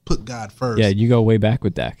that put God first. Yeah, you go way back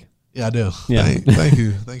with Dak. Yeah, I do. Yeah. Thank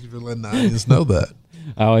you. Thank you for letting the audience know that.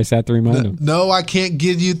 I always have to remind them. No, I can't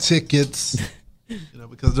give you tickets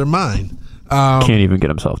because they're mine. Can't even get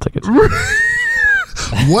himself tickets.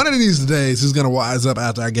 One of these days, he's going to wise up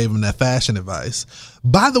after I gave him that fashion advice.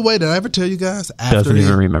 By the way, did I ever tell you guys? Doesn't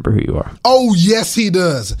even remember who you are. Oh, yes, he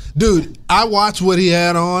does. Dude, I watched what he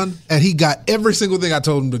had on, and he got every single thing I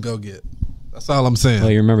told him to go get. That's all I'm saying.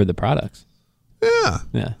 Well, you remember the products.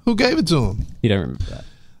 Yeah. Who gave it to him? You don't remember that.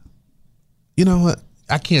 You know what?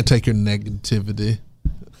 I can't take your negativity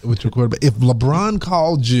with your quarterback. If LeBron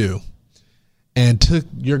called you and took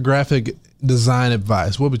your graphic design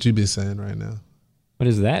advice, what would you be saying right now? What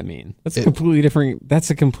does that mean? That's a completely different. That's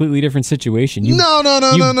a completely different situation. You no.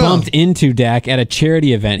 bumped into Dak at a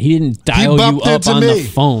charity event. He didn't dial you up on the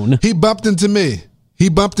phone. He bumped into me.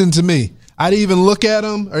 I didn't even look at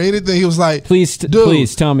him or anything. He was like, please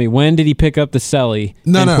tell me, when did he pick up the celly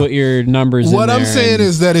and put your numbers in there? What I'm saying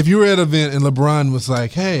is that if you were at an event and LeBron was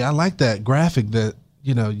like, hey, I like that graphic that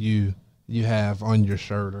you have on your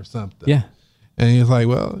shirt or something. Yeah. And he's like,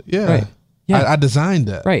 well, yeah. Right. Yeah. I designed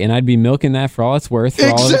that. Right, and I'd be milking that for all it's worth for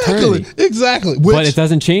all of eternity. Exactly. But it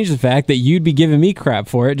doesn't change the fact that you'd be giving me crap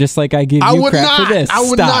for it, just like I give you crap for this. I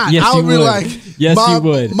would Stop. not. Yes, I would you be would. like, yes, you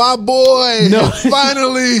would. My boy, no. he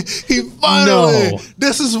finally,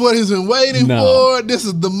 this is what he's been waiting for. This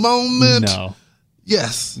is the moment. No.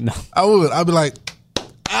 Yes. No. I would. I'd be like,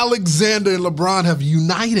 Alexander and LeBron have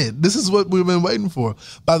united. This is what we've been waiting for.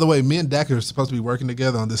 By the way, me and Dak are supposed to be working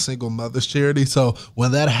together on this single mother's charity. So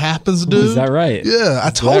when that happens, dude. Is that right? Yeah, I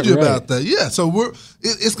told you about that. Yeah, so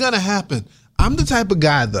it's going to happen. I'm the type of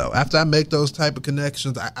guy, though, after I make those type of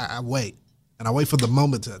connections, I wait. And I wait for the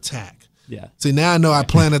moment to attack. Yeah. See, now I know I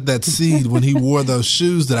planted that seed when he wore those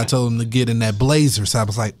shoes that I told him to get in that blazer. So I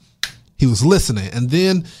was like, he was listening. And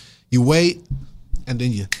then you wait, and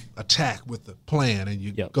then you attack with the plan, and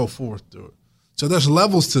you go forth through it. So there's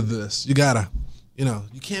levels to this. You gotta,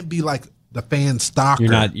 you can't be like the fan stalker.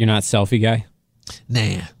 You're not selfie guy.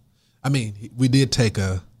 Nah, I mean we did take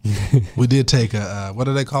a what do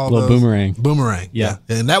they call those? Boomerang. Yeah,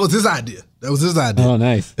 and that was his idea. Oh,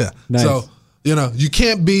 nice. Yeah. Nice. So you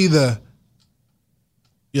can't be the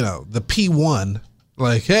the P1.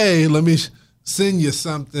 Like, hey, let me send you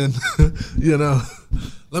something.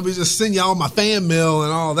 Let me just send you all my fan mail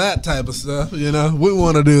and all that type of stuff. We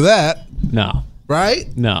want to do that. No. Right?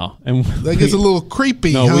 No. And that gets a little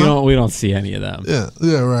creepy. No, we don't see any of them.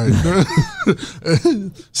 Yeah, right.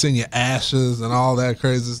 Send you ashes and all that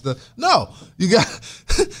crazy stuff. No, you got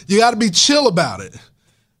to be chill about it.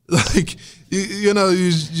 Like you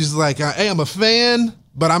just like, hey, I'm a fan,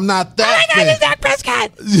 but I'm not that. Oh my God, Dak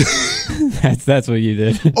Prescott. That's what you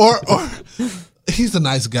did. Or he's a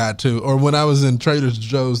nice guy too. Or when I was in Trader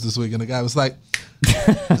Joe's this week, and the guy was like,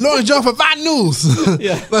 Lawrence Jones for Fox News.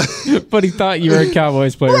 Yeah. But he thought you were a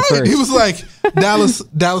Cowboys player first. He was like,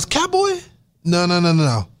 Dallas Cowboy?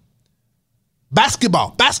 No.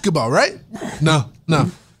 Basketball, right? No.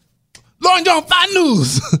 Lawrence Jones, Fox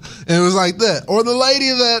News. And it was like that. Or the lady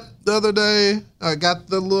that the other day got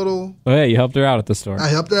the little. Oh, yeah, you helped her out at the store. I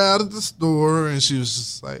helped her out at the store, and she was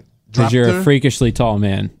just like, because you're a freakishly tall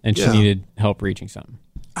man, and she needed help reaching something.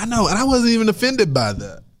 I know, and I wasn't even offended by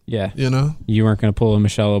that. Yeah. You weren't going to pull a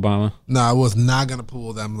Michelle Obama? No, I was not going to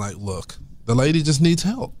pull that. I'm like, look, the lady just needs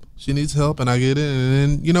help. She needs help, and I get it. And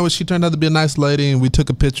then, you know what? She turned out to be a nice lady, and we took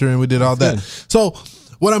a picture, and we did all that. So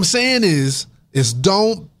what I'm saying is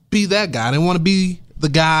don't be that guy. I didn't want to be the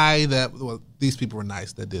guy that, well, these people were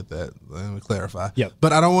nice that did that. Let me clarify. Yep.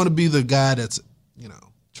 But I don't want to be the guy that's,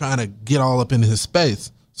 trying to get all up in his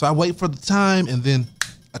space. So I wait for the time and then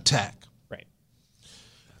attack. Right.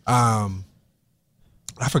 I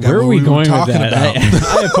forgot where we going talking with that.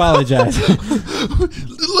 I apologize.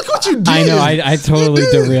 Look what you did. I know. I totally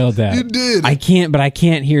derailed that. You did. I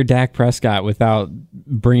can't hear Dak Prescott without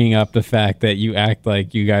bringing up the fact that you act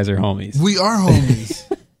like you guys are homies. We are homies.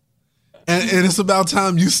 and it's about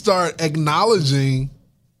time you start acknowledging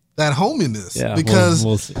that hominess. Yeah, because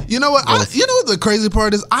we'll see. You know what? You know what the crazy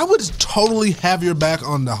part is? I would totally have your back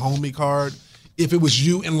on the homie card if it was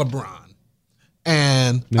you and LeBron.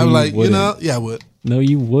 And I'm like, wouldn't. I would. No,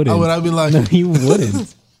 you wouldn't. I'd be like, no, you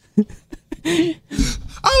wouldn't.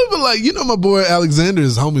 I would be like, my boy Alexander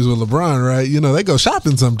is homies with LeBron, right? They go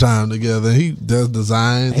shopping sometime together. He does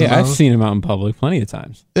designs. Hey, I've seen him out in public plenty of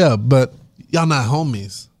times. Yeah, but y'all not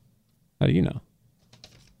homies. How do you know?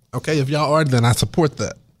 Okay, if y'all are, then I support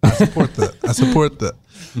that. I support that.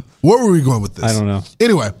 Where were we going with this? I don't know.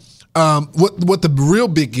 Anyway, what the real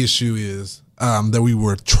big issue is that we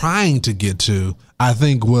were trying to get to, I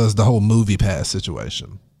think, was the whole movie pass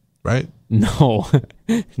situation, right? No,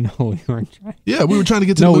 we weren't trying. Yeah, we were trying to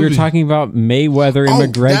get to. No, we were talking about Mayweather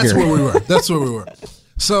and McGregor. That's where we were.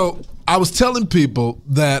 So I was telling people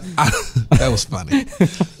that that was funny.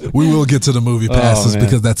 We will get to the movie passes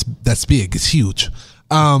because that's big. It's huge.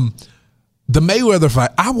 The Mayweather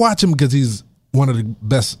fight, I watch him because he's one of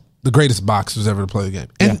the greatest boxers ever to play the game.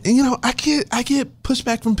 And you know, I get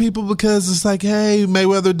pushback from people because it's like, hey,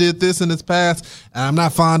 Mayweather did this in his past, and I'm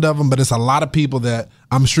not fond of him, but it's a lot of people that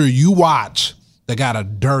I'm sure you watch that got a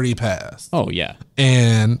dirty past. Oh, yeah.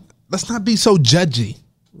 And let's not be so judgy.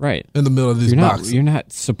 Right. In the middle of these boxes. You're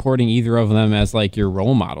not supporting either of them as like your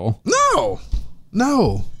role model.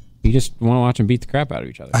 No. You just want to watch them beat the crap out of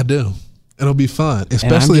each other. I do. It'll be fun,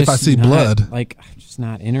 especially if I see blood. Like, I'm just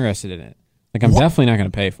not interested in it. Like, I'm definitely not going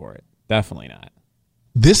to pay for it. Definitely not.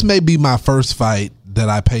 This may be my first fight that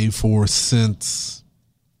I paid for since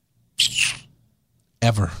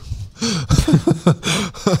ever.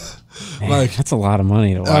 Man, like, that's a lot of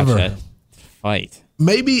money to watch that fight.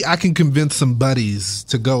 Maybe I can convince some buddies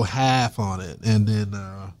to go half on it, and then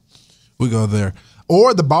we go there.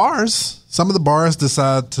 Or the bars. Some of the bars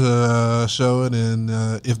decide to show it, and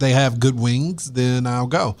if they have good wings, then I'll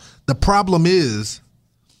go. The problem is,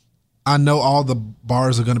 I know all the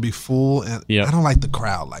bars are going to be full, and I don't like the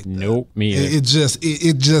crowd like that. Nope, me either. It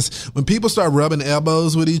just when people start rubbing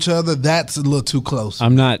elbows with each other, that's a little too close.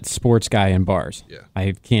 I'm not sports guy in bars. Yeah,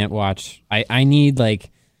 I can't watch. I need like.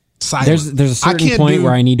 Silent. There's a certain point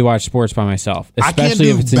where I need to watch sports by myself,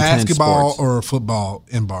 especially if it's basketball or football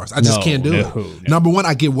in bars. I just can't do it. No. Number one,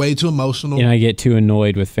 I get way too emotional, and I get too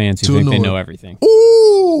annoyed with fans who think they know everything.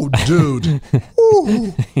 Ooh, dude.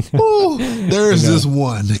 Ooh. There's this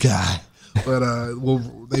one guy, but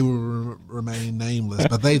they will remain nameless.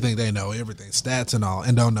 But they think they know everything, stats and all,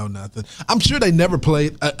 and don't know nothing. I'm sure they never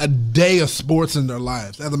played a day of sports in their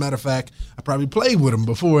lives. As a matter of fact, I probably played with them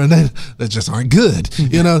before, and they just aren't good,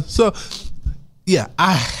 you know. So, yeah,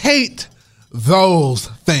 I hate those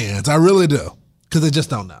fans. I really do, because they just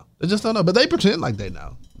don't know. They just don't know, but they pretend like they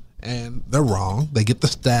know, and they're wrong. They get the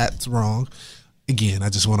stats wrong. Again, I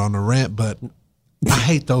just went on a rant, but I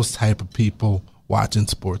hate those type of people watching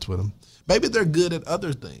sports with them. Maybe they're good at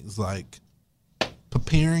other things like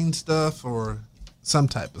preparing stuff or some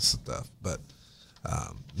type of stuff, but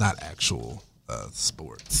not actual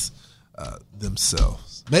sports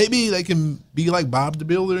themselves. Maybe they can be like Bob the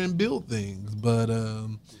Builder and build things, but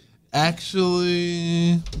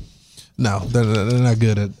actually, no, they're not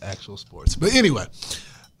good at actual sports. But anyway,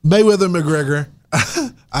 Mayweather McGregor,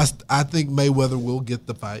 I think Mayweather will get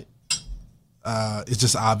the fight. It's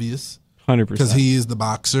just obvious. 100%. Because he is the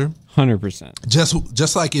boxer. 100%.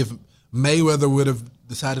 Just like if Mayweather would have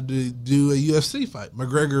decided to do a UFC fight,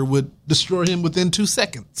 McGregor would destroy him within 2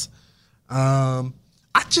 seconds. I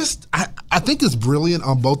think it's brilliant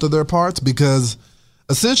on both of their parts because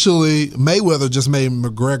essentially Mayweather just made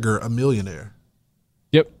McGregor a millionaire.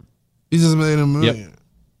 Yep. He just made him a millionaire. Yep.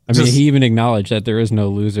 I mean, he even acknowledged that there is no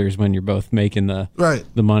losers when you're both making the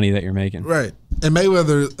money that you're making. Right. And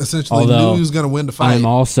Mayweather essentially knew he was going to win the fight. I'm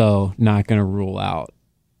also not going to rule out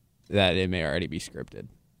that it may already be scripted.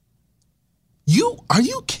 Are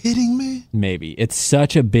you kidding me? Maybe. It's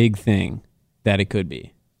such a big thing that it could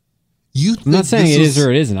be. I'm not saying it is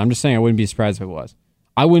or it isn't. I'm just saying I wouldn't be surprised if it was.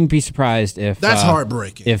 I wouldn't be surprised if that's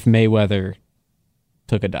heartbreaking. If Mayweather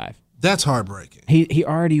took a dive. That's heartbreaking. He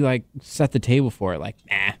already like set the table for it. Like,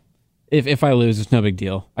 nah. If I lose, it's no big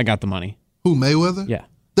deal. I got the money. Who, Mayweather? Yeah.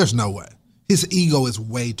 There's no way. His ego is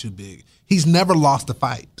way too big. He's never lost a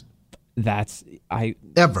fight.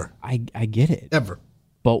 Ever. I get it. Ever.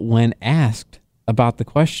 But when asked about the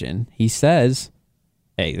question, he says,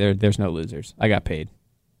 "Hey, there's no losers. I got paid.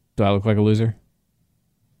 Do I look like a loser?"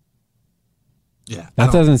 Yeah.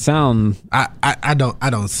 That doesn't sound. I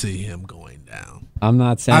don't see him going down. I'm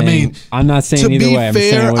not saying. I'm not saying to either be way.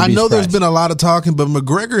 Fair, I know there's been a lot of talking, but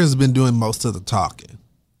McGregor has been doing most of the talking.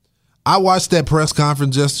 I watched that press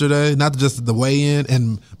conference yesterday, not just the weigh-in,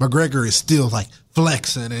 and McGregor is still like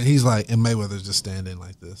flexing, and he's like, and Mayweather's just standing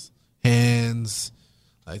like this, hands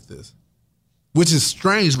like this, which is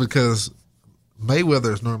strange because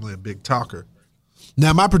Mayweather is normally a big talker.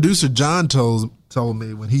 Now, my producer John told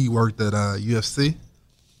me when he worked at UFC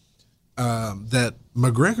that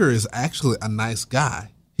McGregor is actually a nice guy.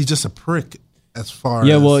 He's just a prick as far as...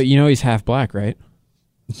 Yeah, well, he's half black, right?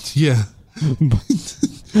 Yeah.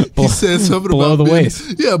 He said something below about the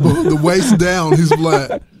waist. Yeah, below the waist down, he's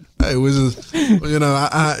black. Hey, which is,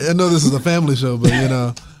 I know this is a family show, but,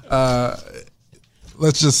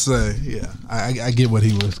 let's just say, yeah, I get what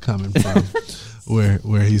he was coming from,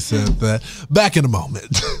 where he said that. Back in a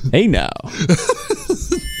moment. Hey, now.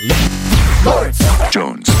 Lawrence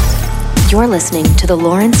Jones. You're listening to The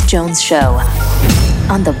Lawrence Jones Show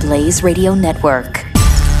on the Blaze Radio Network.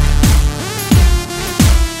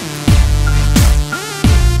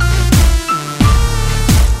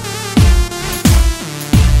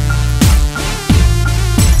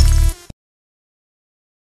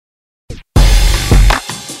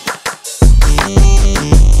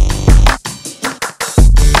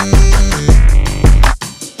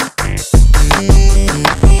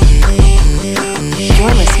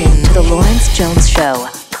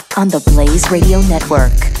 on the Blaze Radio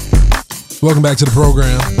Network. Welcome back to the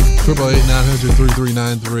program.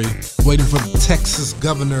 888-900-3393. Waiting for the Texas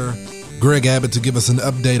Governor Greg Abbott to give us an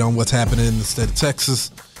update on what's happening in the state of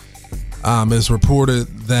Texas. It's reported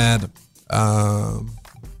that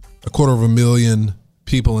 250,000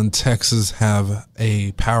 people in Texas have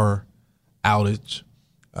a power outage.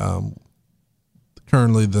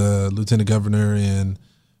 Currently, the lieutenant governor and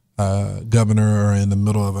governor are in the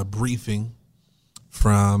middle of a briefing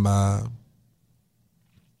from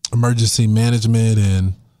emergency management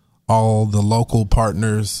and all the local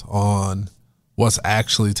partners on what's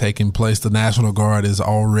actually taking place. The National Guard is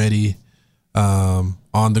already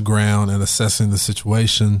on the ground and assessing the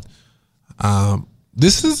situation.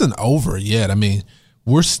 This isn't over yet. I mean,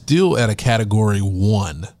 we're still at a category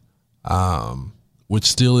 1, which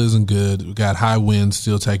still isn't good. We got high winds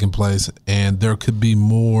still taking place, and there could be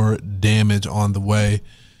more damage on the way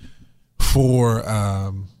for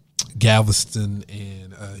Galveston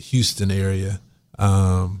and Houston area.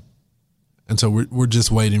 And so we're just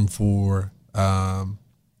waiting for Governor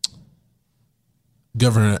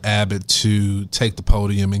Abbott to take the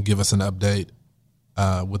podium and give us an update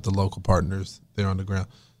with the local partners there on the ground.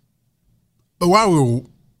 But while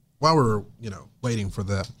we're waiting for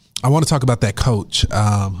that, I want to talk about that coach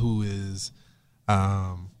who is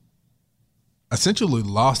essentially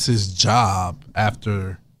lost his job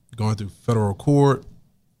after going through federal court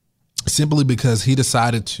simply because he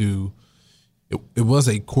decided to. It was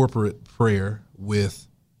a corporate prayer with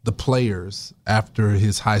the players after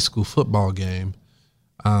his high school football game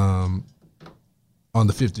on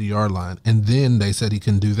the 50-yard line. And then they said he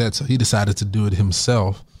couldn't do that, so he decided to do it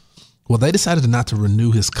himself. Well, they decided not to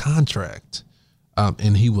renew his contract,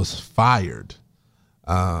 and he was fired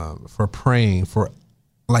for praying for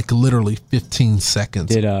like literally 15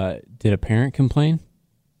 seconds. Did a parent complain?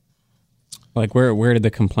 Like where did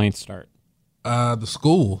the complaint start? The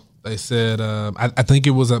school. They said, I think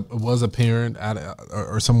it was a parent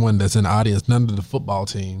or someone that's in the audience, none of the football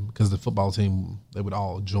team, because the football team, they would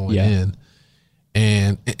all join in.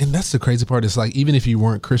 And that's the crazy part. It's like, even if you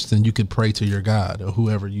weren't Christian, you could pray to your God or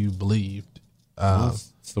whoever you believed.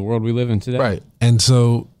 It's the world we live in today. Right. And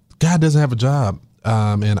so God doesn't have a job.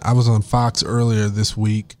 And I was on Fox earlier this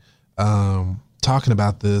week talking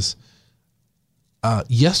about this.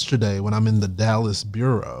 Yesterday, when I'm in the Dallas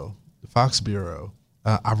bureau, the Fox bureau,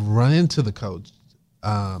 I run into the coach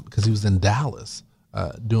because he was in Dallas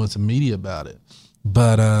doing some media about it.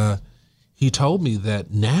 But he told me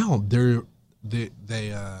that now they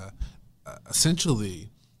essentially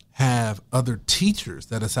have other teachers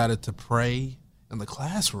that decided to pray in the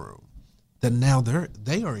classroom. That now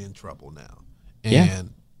they are in trouble now,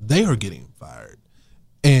 and they are getting fired.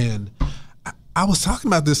 And I was talking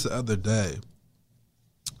about this the other day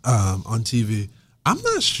on TV. I'm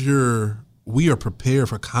not sure we are prepared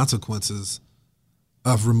for consequences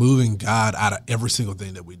of removing God out of every single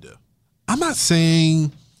thing that we do. I'm not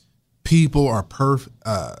saying people are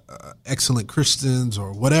excellent Christians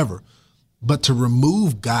or whatever, but to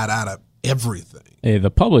remove God out of everything. Hey, the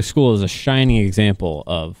public school is a shining example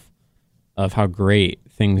of how great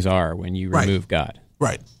things are when you remove God.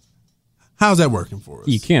 Right. How's that working for us?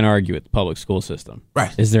 You can't argue with the public school system.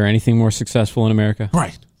 Right. Is there anything more successful in America?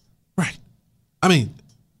 Right. I mean,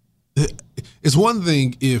 it's one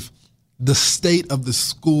thing if the state of the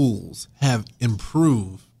schools have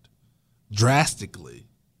improved drastically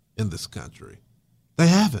in this country. They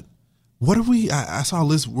haven't. What are we? I saw a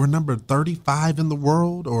list. We're number 35 in the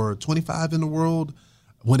world or 25 in the world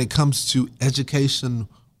when it comes to education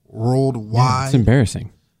worldwide. Yeah, it's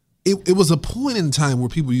embarrassing. It was a point in time where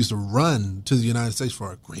people used to run to the United States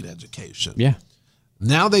for a great education. Yeah.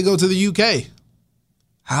 Now they go to the UK.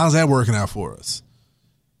 How's that working out for us?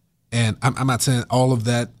 And I'm not saying all of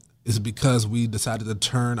that is because we decided to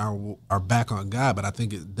turn our back on God, but I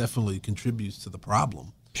think it definitely contributes to the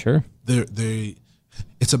problem. Sure.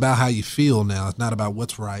 It's about how you feel now. It's not about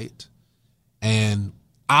what's right. And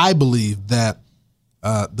I believe that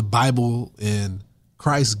the Bible and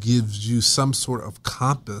Christ gives you some sort of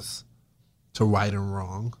compass to right and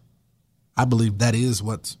wrong. I believe that is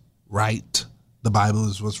what's right. The Bible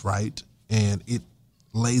is what's right, and it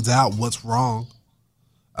lays out what's wrong.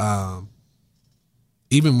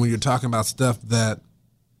 Even when you're talking about stuff that,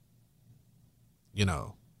 Yeah,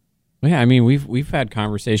 I mean, we've had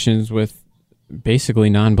conversations with basically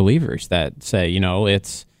non-believers that say,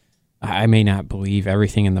 I may not believe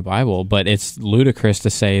everything in the Bible, but it's ludicrous to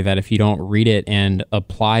say that if you don't read it and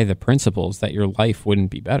apply the principles, that your life wouldn't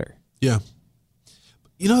be better. Yeah.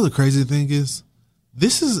 The crazy thing is,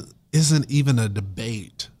 this isn't even a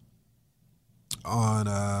debate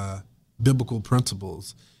on biblical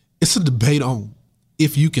principles. it's a debate on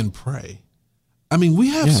if you can pray. I mean, we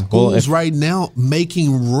have schools right now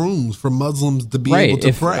making rooms for Muslims to be able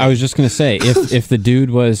to pray. I was just going to say, if the dude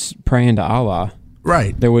was praying to Allah,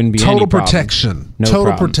 right, there wouldn't be total any problem. Protection, No total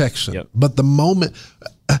problem. protection. Yep. But the moment,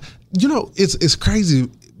 it's crazy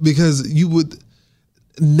because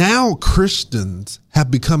now Christians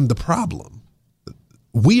have become the problem.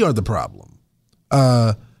 We are the problem,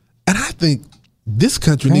 and I think this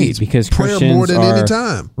country needs because prayer Christians more than are any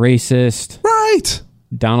time. Racist, Right?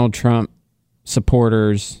 Donald Trump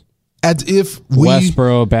supporters, As if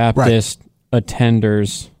Westboro Baptist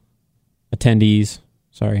attendees.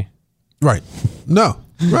 Sorry. Right. No.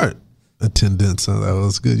 Right. Attendance. That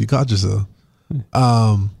was good. You caught yourself.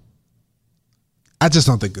 I just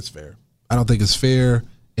don't think it's fair. I don't think it's fair.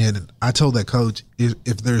 And I told that coach,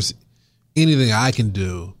 if there's anything I can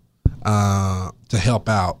do to help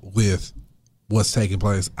out with what's taking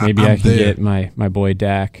place, maybe I'm I can there. get my boy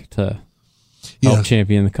Dak to help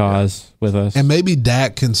champion the cause with us. And maybe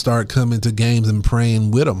Dak can start coming to games and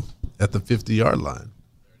praying with him at the 50-yard line.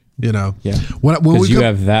 Yeah. When you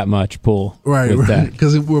have that much pull, right? with Right. Dak.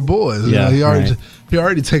 Because we're boys. Yeah, he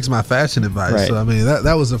already takes my fashion advice. Right. So I mean,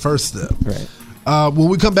 that was the first step. Right. When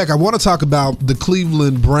we come back, I want to talk about the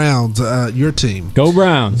Cleveland Browns, your team. Go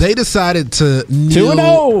Browns! They decided to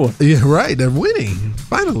kneel. 2-0. Yeah, right. They're winning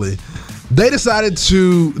finally. They decided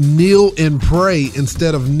to kneel and pray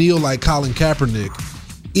instead of kneel like Colin Kaepernick.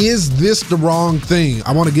 Is this the wrong thing?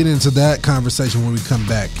 I want to get into that conversation when we come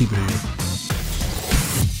back. Keep it here.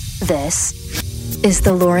 This is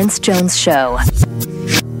the Lawrence Jones Show.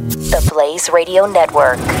 The Blaze Radio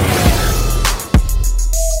Network.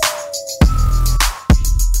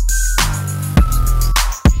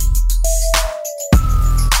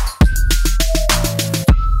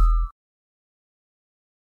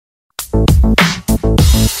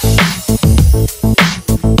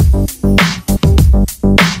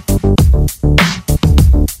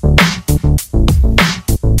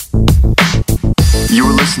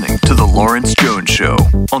 You're listening to The Lawrence Jones Show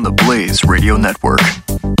on the Blaze Radio Network.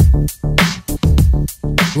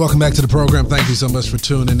 Welcome back to the program. Thank you so much for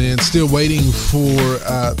tuning in. Still waiting for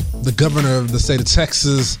the governor of the state of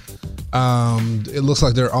Texas. It looks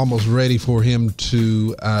like they're almost ready for him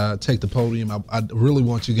to take the podium. I really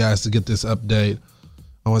want you guys to get this update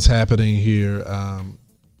on what's happening here.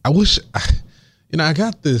 I wish, I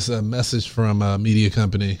got this message from a media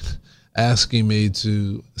company asking me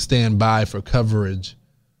to stand by for coverage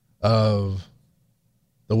of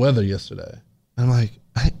the weather yesterday. I'm like,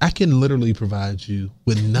 I can literally provide you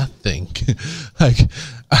with nothing.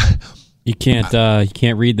 You can't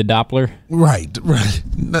read the Doppler. Right.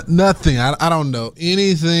 Nothing. I don't know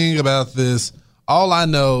anything about this. All I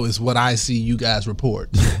know is what I see you guys report.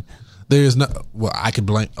 There's no. Well, I could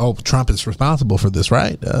blame. Oh, Trump is responsible for this,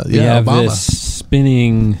 right? You have Obama. this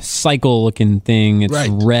spinning cycle-looking thing. It's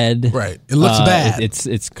red. Right. It looks bad.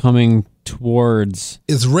 It's coming towards.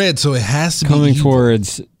 It's red, so it has to be coming evil.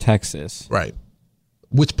 towards Texas. Right.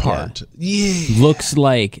 Which part? Yeah. Looks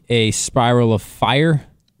like a spiral of fire.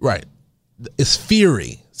 Right. It's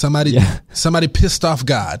fury. Somebody pissed off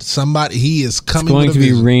God. He is coming. It's going with to a be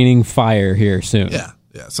vision. raining fire here soon. Yeah.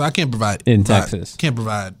 So I can't provide Texas. Can't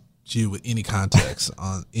provide you with any context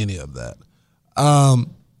on any of that.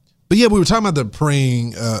 But yeah, we were talking about the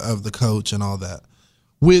praying of the coach and all that,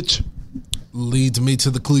 which leads me to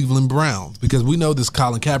the Cleveland Browns, because we know this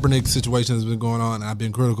Colin Kaepernick situation has been going on, and I've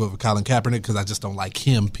been critical of Colin Kaepernick because I just don't like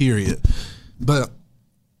him, period. But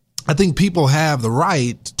I think people have the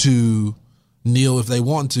right to kneel if they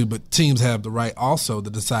want to, but teams have the right also to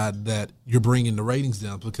decide that you're bringing the ratings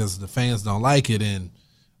down because the fans don't like it, and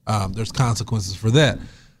there's consequences for that.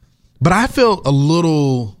 But I felt a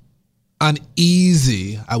little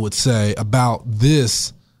uneasy, I would say, about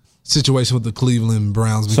this situation with the Cleveland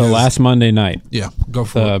Browns. Because, So last Monday night, go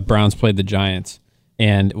for the it. Browns played the Giants,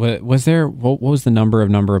 and what was the number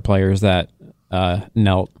of players that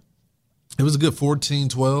knelt? It was a good 14,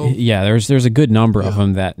 12. Yeah, there's a good number of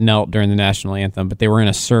them that knelt during the national anthem, but they were in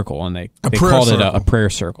a circle, and they called it a prayer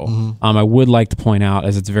circle. Mm-hmm. I would like to point out,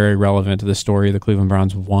 as it's very relevant to the story, the Cleveland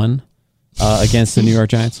Browns won against the New York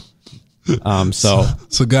Giants. So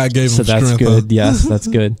God gave him that's strength. good. Huh? Yes, that's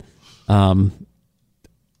good. And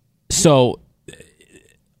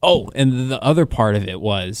the other part of it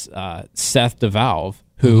was Seth DeValve,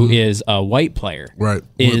 who is a white player, right?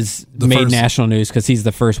 Made national news because he's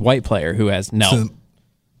the first white player who has knelt.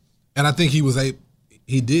 And I think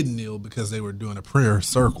he did kneel because they were doing a prayer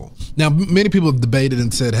circle. Now, many people have debated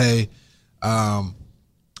and said, "Hey,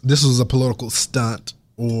 this was a political stunt,"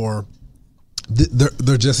 or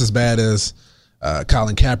they're just as bad as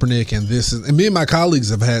Colin Kaepernick, and me and my colleagues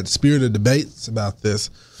have had spirited debates about this.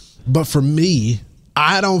 But for me,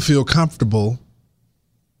 I don't feel comfortable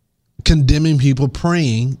condemning people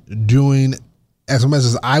praying, doing as much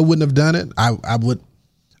as I wouldn't have done it. I would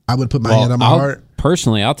put my hand on my heart.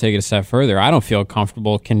 Personally, I'll take it a step further. I don't feel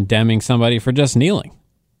comfortable condemning somebody for just kneeling.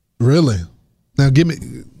 Really? Now, give me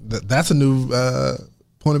that's a new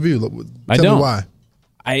point of view. Tell me why.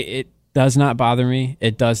 It does not bother me.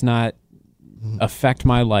 It does not affect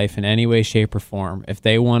my life in any way, shape, or form. If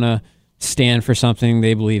they want to stand for something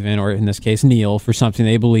they believe in, or in this case, kneel for something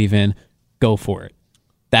they believe in, go for it.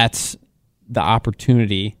 That's the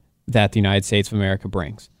opportunity that the United States of America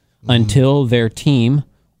brings. Until their team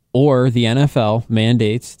or the NFL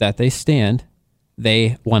mandates that they stand,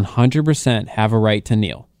 they 100% have a right to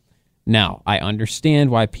kneel. Now, I understand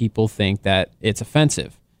why people think that it's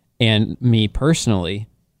offensive. And me personally,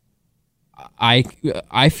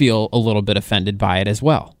 I feel a little bit offended by it as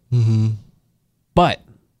well. Mm-hmm. But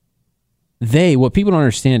what people don't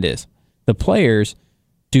understand is the players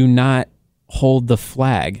do not hold the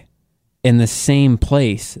flag in the same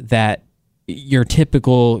place that your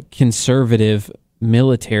typical conservative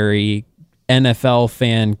military NFL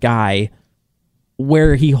fan guy,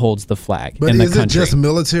 where he holds the flag in the country. But is it just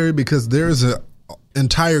military? Because there's an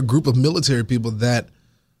entire group of military people that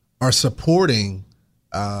are supporting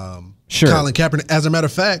Colin Kaepernick. As a matter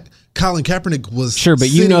of fact, Colin Kaepernick was but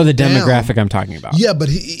you know the demographic I'm talking about. Yeah, but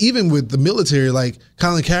even with the military, like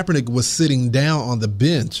Colin Kaepernick was sitting down on the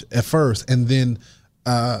bench at first, and then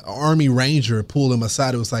Army Ranger pulled him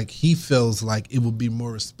aside. It was like he feels like it would be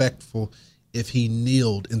more respectful if he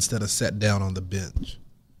kneeled instead of sat down on the bench.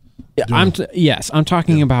 Yeah, I'm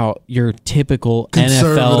talking about your typical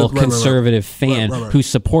NFL conservative fan who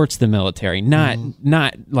supports the military,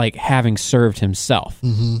 not like having served himself.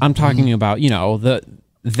 I'm talking about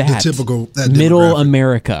the typical middle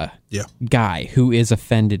America guy who is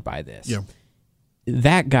offended by this. Yeah.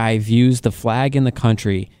 That guy views the flag in the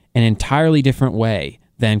country an entirely different way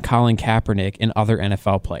than Colin Kaepernick and other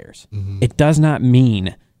NFL players. It does not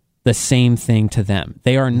mean the same thing to them.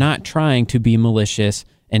 They are not trying to be malicious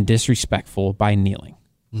and disrespectful by kneeling.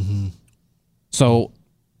 So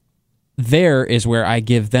there is where I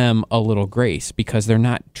give them a little grace, because they're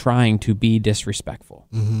not trying to be disrespectful.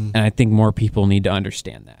 And I think more people need to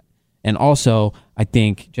understand that. And also, I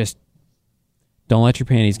think just don't let your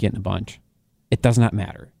panties get in a bunch. It does not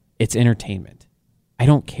matter. It's entertainment. I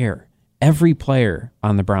don't care. Every player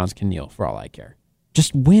on the Browns can kneel for all I care.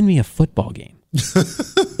 Just win me a football game.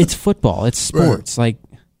 It's football. It's sports. Right.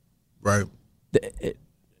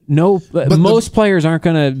 Most players aren't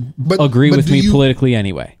going to agree with me politically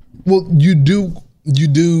anyway. Well, you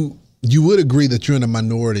would agree that you're in a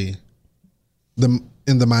minority,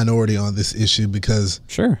 in the minority on this issue, because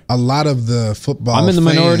a lot of the football I'm in the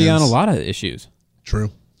minority fans, on a lot of issues.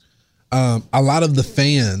 True. A lot of the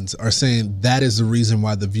fans are saying that is the reason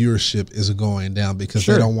why the viewership is going down, because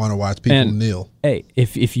they don't want to watch people kneel. Hey,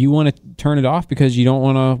 if you want to turn it off because you don't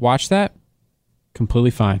want to watch that,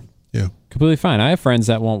 completely fine. Yeah. Completely fine. I have friends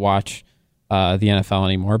that won't watch the NFL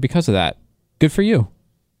anymore because of that. Good for you.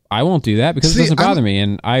 I won't do that because it doesn't bother me,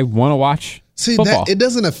 and I want to watch football. It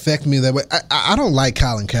doesn't affect me that way. I don't like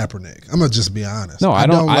Colin Kaepernick. I'm going to just be honest. No, I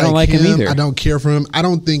don't like him either. I don't care for him. I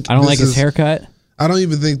don't like his haircut. I don't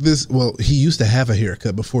even think this. Well, he used to have a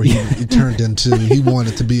haircut before he turned into. He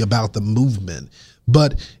wanted to be about the movement,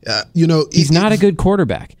 but he's not a good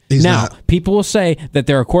quarterback. People will say that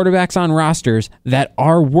there are quarterbacks on rosters that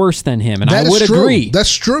are worse than him, and I would agree.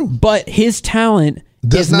 That's true. But his talent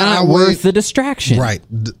is not worth the distraction. Right.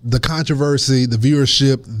 The controversy, the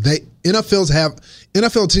viewership.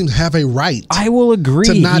 NFL teams have a right. I will agree.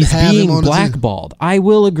 To not he's have being him on blackballed. I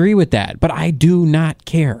will agree with that, but I do not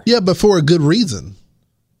care. Yeah, but for a good reason.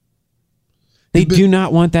 They do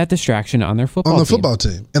not want that distraction on their football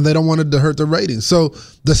team, and they don't want it to hurt their ratings. So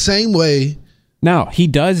the same way. Now, he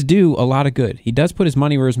does do a lot of good. He does put his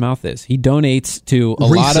money where his mouth is. He donates to a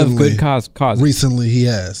lot of good causes. Recently, he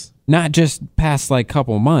has. Not just past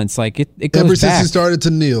couple months. It goes ever back. Since he started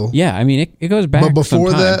to kneel. Yeah, I mean it goes back. But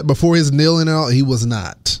before that, before his kneeling and all, he was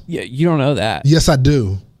not. Yeah, you don't know that. Yes, I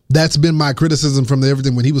do. That's been my criticism from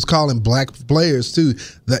everything when he was calling black players too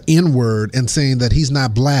the N-word and saying that he's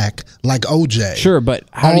not black like OJ. Sure, but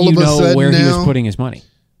how do you know where he was putting his money?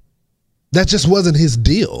 That just wasn't his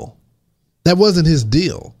deal. That wasn't his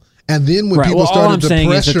deal. And then when people started to pressure him,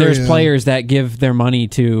 all I'm saying is that there's players that give their money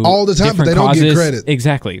to all the time, but they don't get credit.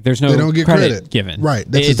 Exactly. There's no credit given. Right.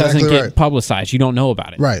 It doesn't get publicized. You don't know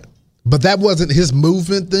about it. Right. But that wasn't his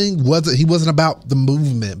movement thing. He wasn't about the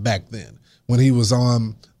movement back then when he was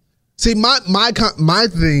on See, my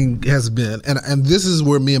thing has been, and this is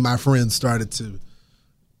where me and my friends start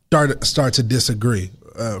to disagree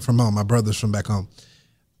from home. My brothers from back home.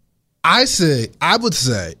 I would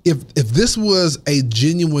say if this was a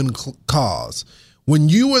genuine cause, when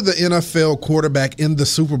you were the NFL quarterback in the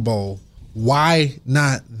Super Bowl, why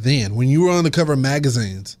not then? When you were on the cover of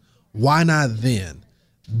magazines, why not then?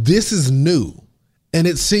 This is new, and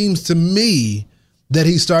it seems to me that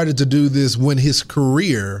he started to do this when his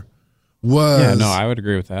career was. Yeah, no, I would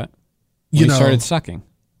agree with that. When he started sucking.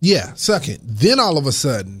 Yeah, sucking. Then all of a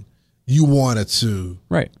sudden, you wanted to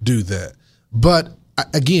do that. But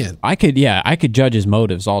again, I could judge his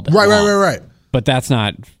motives all day. Right. But that's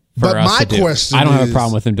not for us to do. I don't have a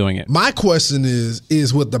problem with him doing it. My question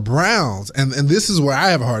is with the Browns, and this is where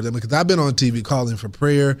I have a hard time, because I've been on TV calling for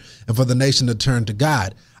prayer and for the nation to turn to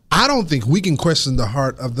God. I don't think we can question the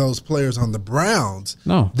heart of those players on the Browns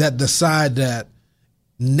that decide that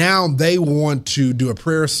now they want to do a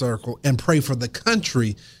prayer circle and pray for the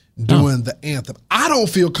country doing the anthem. I don't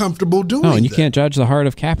feel comfortable doing that. No, and you can't judge the heart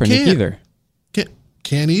of Kaepernick either.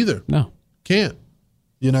 Can't either. No. Can't.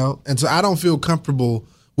 And so I don't feel comfortable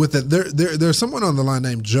with it. There's someone on the line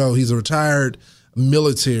named Joe. He's a retired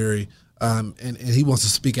military, and he wants to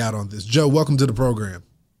speak out on this. Joe, welcome to the program.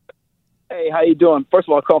 Hey, how you doing? First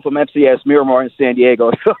of all, I come from MCS Miramar in San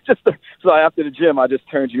Diego. So after the gym, I just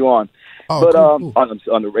turned you on. Cool.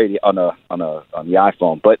 On the radio, on the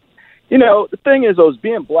iPhone. But the thing is, though,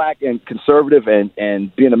 being black and conservative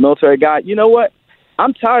and being a military guy. You know what?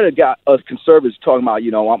 I'm tired of us conservatives talking about,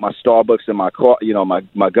 I want my Starbucks and my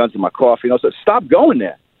my guns and my coffee. So stop going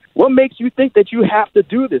there. What makes you think that you have to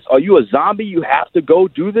do this? Are you a zombie? You have to go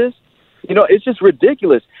do this? It's just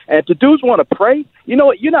ridiculous. And if the dudes want to pray, you know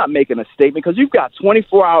what? You're not making a statement because you've got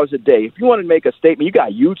 24 hours a day. If you want to make a statement, you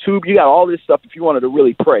got YouTube, you got all this stuff if you wanted to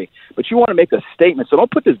really pray. But you want to make a statement. So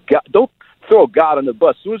don't throw God on the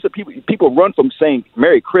bus. As soon as the people run from saying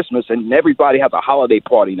Merry Christmas, and everybody has a holiday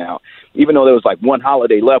party now, even though there was like one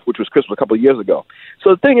holiday left, which was Christmas a couple of years ago.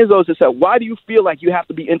 So the thing is, though, is that why do you feel like you have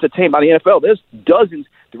to be entertained by the NFL? There's dozens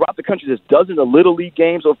throughout the country. There's dozens of Little League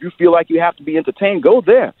games. So if you feel like you have to be entertained, go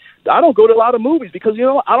there. I don't go to a lot of movies because,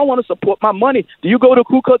 I don't want to support my money. Do you go to a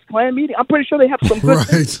Ku Klux Klan meeting? I'm pretty sure they have some good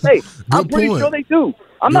things to say. I'm pretty sure they do.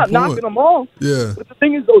 I'm not knocking them all. Yeah. But the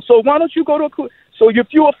thing is, though, so why don't you go to So if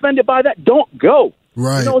you're offended by that, don't go.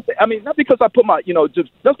 Right. I mean, not because I put my,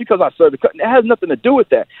 just because I serve it has nothing to do with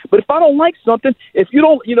that. But if I don't like something, if you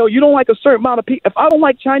don't, you don't like a certain amount of people, if I don't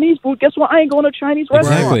like Chinese food, guess what? I ain't going to a Chinese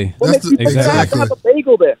restaurant. Exactly. What makes you think I have to have a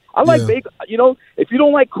bagel there? I like bagel. If you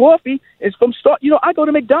don't like coffee, it's from I go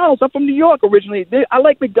to McDonald's. I'm from New York originally. I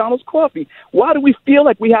like McDonald's coffee. Why do we feel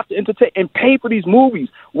like we have to entertain and pay for these movies?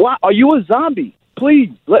 Why are you a zombie? Please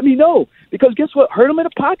let me know, because guess what? Hurt them in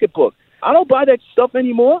a pocketbook. I don't buy that stuff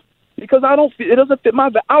anymore. Because it doesn't fit my.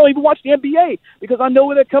 I don't even watch the NBA because I know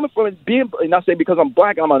where they're coming from. And not saying because I'm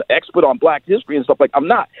black, I'm an expert on black history and stuff like. I'm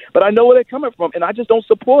not, but I know where they're coming from, and I just don't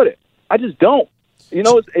support it. I just don't.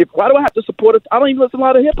 Why do I have to support it? I don't even listen to a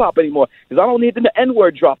lot of hip hop anymore because I don't need the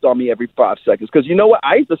N-word dropped on me every 5 seconds. Because you know what?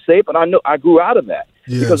 I used to say it, but I know I grew out of that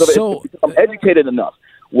because of it. I'm educated enough.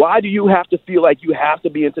 Why do you have to feel like you have to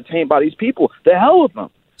be entertained by these people? The hell with them.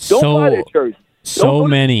 Don't buy their jerseys.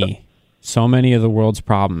 So many of the world's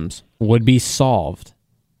problems would be solved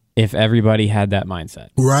if everybody had that mindset.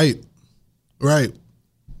 Right.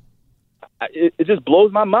 It just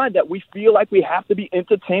blows my mind that we feel like we have to be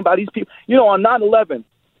entertained by these people. On 9/11,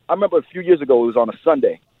 I remember a few years ago, it was on a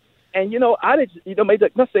Sunday. And, I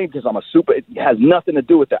didn't, not saying because I'm a super, it has nothing to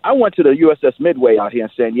do with that. I went to the USS Midway out here in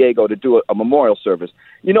San Diego to do a memorial service.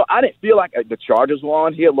 I didn't feel like the Chargers were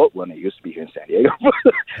on here. Well, they used to be here in San Diego.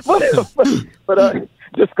 but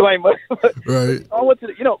disclaimer. Right. I went to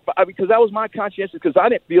because that was my conscience, because I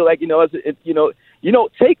didn't feel like,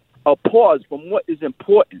 take a pause from what is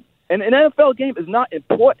important. And an NFL game is not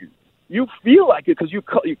important. You feel like it because you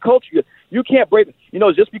culture. You can't break it.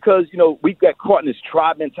 Just because, we got caught in this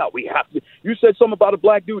tribe mentality. We have to. You said something about a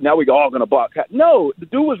black dude. Now we're all going to boycott. No, the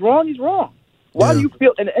dude was wrong. He's wrong. Why do you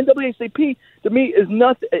feel? And the NAACP, to me, is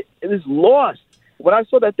nothing. It is lost. When I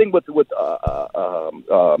saw that thing with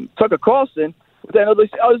Tucker Carlson, with the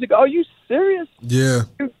NAACP, I was like, are you serious? Yeah.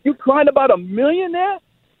 You crying about a millionaire?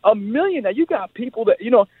 A millionaire. You got people that,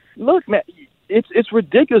 look, man, it's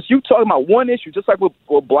ridiculous. You talking about one issue, just like with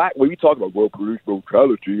black, where we talk about world police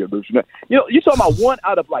brutality and this and that. You talking about one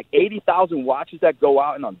out of like 80,000 watches that go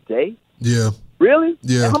out in a day? Yeah. Really?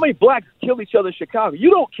 Yeah. And how many blacks kill each other in Chicago?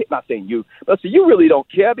 You don't care. Not saying you, but so you really don't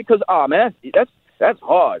care because, man, that's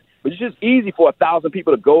hard. But it's just easy for 1,000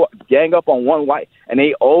 people to go gang up on one white, and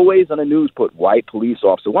they always on the news put white police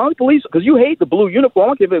officer. Why don't police? Because you hate the blue uniform. I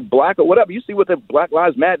don't give it black or whatever. You see what the Black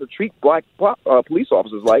Lives Matter treat black police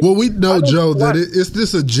officers like. Well, we know, Joe, that it's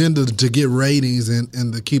this agenda to get ratings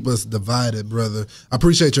and to keep us divided, brother. I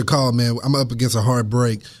appreciate your call, man. I'm up against a hard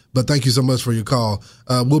break, but thank you so much for your call.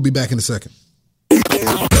 We'll be back in a second.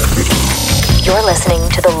 You're listening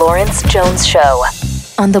to The Lawrence Jones Show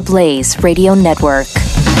on the Blaze Radio Network.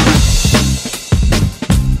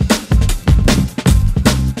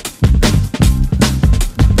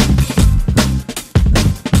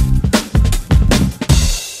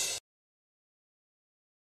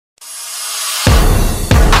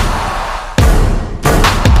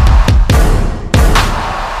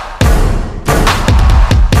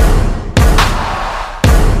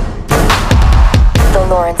 The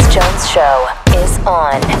Lawrence Jones Show is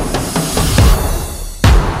on.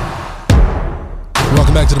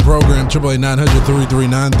 Welcome back to the program,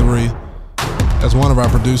 888-900-3393. As one of our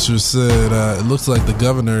producers said, it looks like the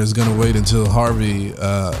governor is going to wait until Harvey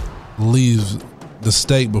leaves the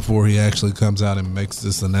state before he actually comes out and makes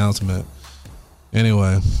this announcement.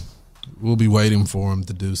 Anyway, we'll be waiting for him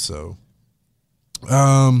to do so.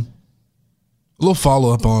 A little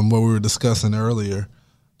follow-up on what we were discussing earlier,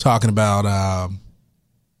 talking about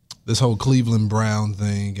this whole Cleveland Brown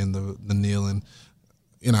thing and the kneeling.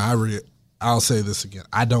 You know, I'll say this again.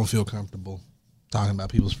 I don't feel comfortable talking about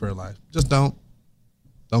people's prayer life. Just don't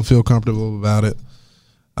feel comfortable about it.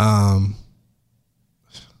 I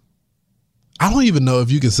don't even know if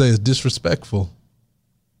you can say it's disrespectful.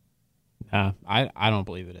 I don't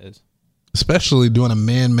believe it is. Especially doing a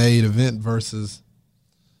man-made event versus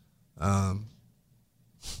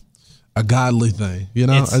a godly thing. You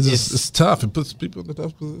know, it's tough. It puts people in a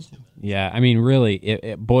tough position. Yeah, I mean, really,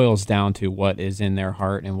 it boils down to what is in their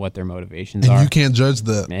heart and what their motivations are. And you can't judge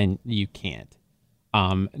that. And you can't.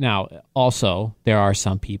 Now, also, there are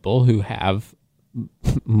some people who have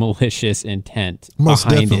malicious intent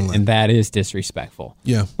behind it, and that is disrespectful.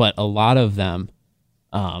 Yeah. But a lot of them,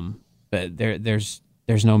 there's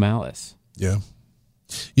no malice. Yeah.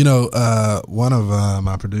 You know, one of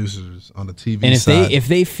my producers on the TV and side, if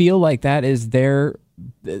they feel like that is their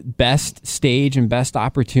best stage and best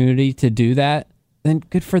opportunity to do that, then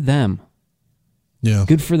good for them. Yeah.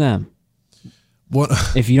 Good for them.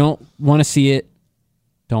 If you don't want to see it,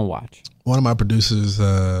 don't watch. One of my producers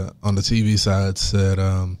on the TV side said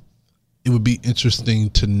it would be interesting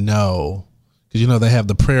to know, because, you know, they have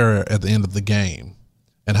the prayer at the end of the game,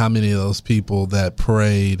 and how many of those people that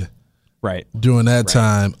prayed during that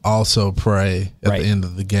time also pray at the end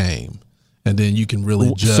of the game. And then you can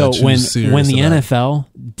really judge who's serious. When the NFL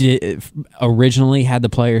originally had the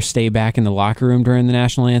players stay back in the locker room during the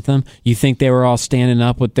national anthem, you think they were all standing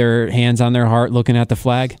up with their hands on their heart looking at the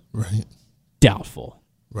flag? Right. Doubtful.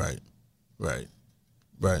 Right.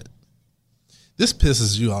 This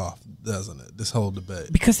pisses you off, doesn't it, this whole debate?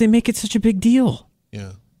 Because they make it such a big deal.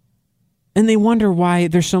 Yeah. And they wonder why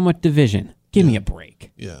there's so much division. Give me a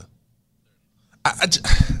break. Yeah.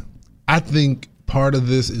 I think part of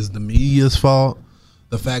this is the media's fault.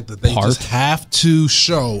 The fact that they just have to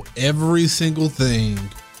show every single thing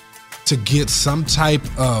to get some type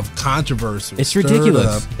of controversy. It's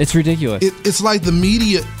ridiculous. It's ridiculous. It's like the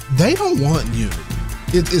media, they don't want unity.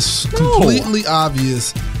 It's completely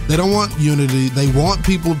obvious. They don't want unity. They want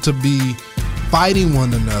people to be fighting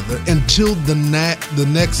one another until the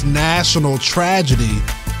next national tragedy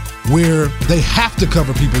where they have to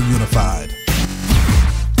cover people unified.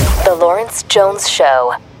 The Lawrence Jones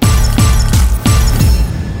Show.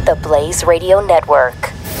 The Blaze Radio Network.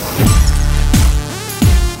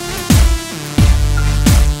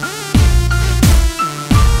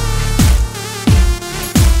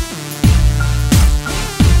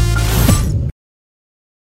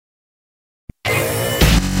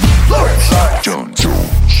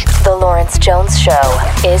 The Lawrence Jones Show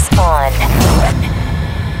is on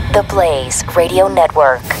the Blaze Radio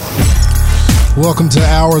Network. Welcome to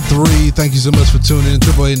Hour 3. Thank you so much for tuning in.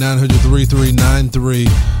 888-900-3393.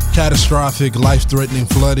 Catastrophic, life-threatening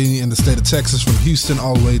flooding in the state of Texas from Houston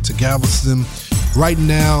all the way to Galveston. Right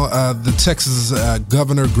now, the Texas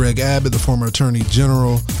Governor Greg Abbott, the former Attorney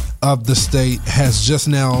General of the state, has just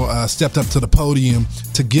now stepped up to the podium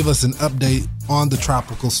to give us an update on the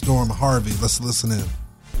tropical storm Harvey. Let's listen in.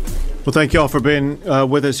 Well, thank you all for being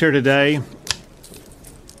with us here today.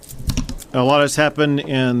 A lot has happened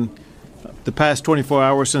in the past 24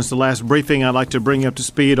 hours since the last briefing. I'd like to bring you up to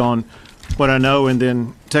speed on what I know and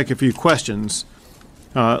then take a few questions.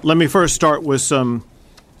 Let me first start with some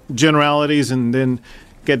generalities and then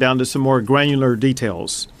get down to some more granular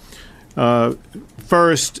details.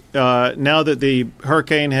 First, now that the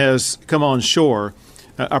hurricane has come on shore,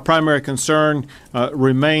 our primary concern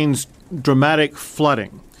remains dramatic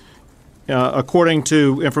flooding. According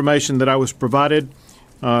to information that I was provided,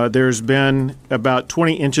 there's been about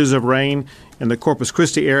 20 inches of rain in the Corpus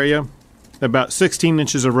Christi area, about 16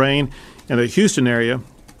 inches of rain in the Houston area,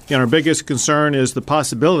 and our biggest concern is the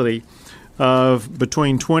possibility of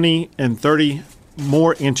between 20 and 30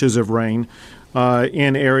 more inches of rain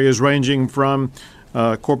in areas ranging from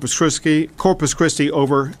Corpus Christi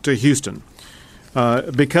over to Houston.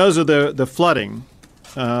 Because of the flooding,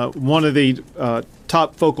 one of the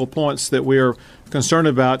top focal points that we are concerned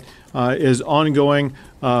about is ongoing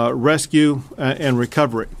rescue and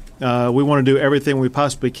recovery. We want to do everything we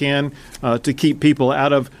possibly can to keep people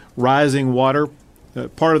out of rising water.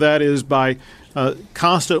 Part of that is by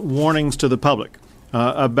constant warnings to the public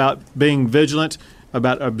about being vigilant,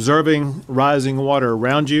 about observing rising water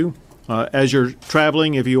around you. As you're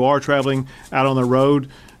traveling, if you are traveling out on the road,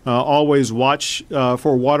 always watch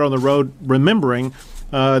for water on the road, remembering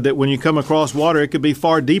that when you come across water, it could be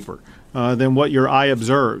far deeper than what your eye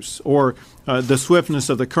observes, or the swiftness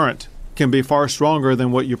of the current can be far stronger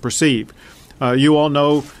than what you perceive. You all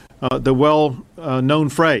know the well-known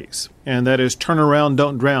phrase, and that is turn around,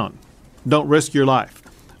 don't drown. Don't risk your life.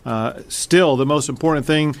 Still, the most important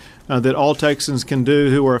thing that all Texans can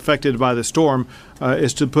do who are affected by the storm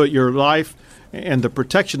is to put your life and the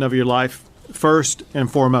protection of your life first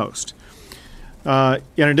and foremost. In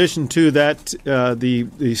addition to that,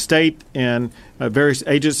 the state and various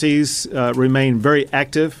agencies remain very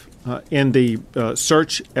active in the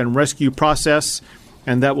search and rescue process,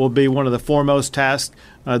 and that will be one of the foremost tasks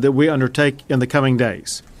that we undertake in the coming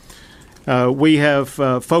days. We have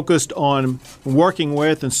focused on working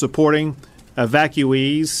with and supporting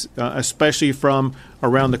evacuees, especially from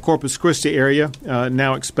around the Corpus Christi area,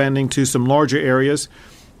 now expanding to some larger areas.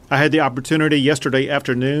 I had the opportunity yesterday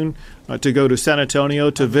afternoon to go to San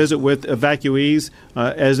Antonio to visit with evacuees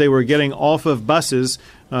as they were getting off of buses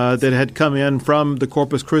that had come in from the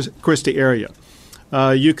Corpus Christi area.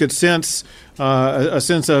 You could sense a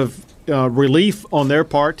sense of relief on their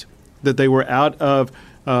part that they were out of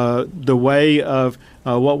the way of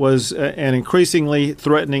what was an increasingly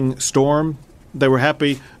threatening storm. They were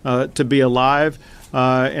happy to be alive,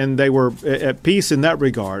 and they were at peace in that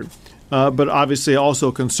regard, but obviously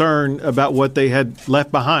also concerned about what they had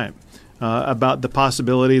left behind, about the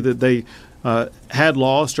possibility that they had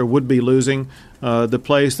lost or would be losing the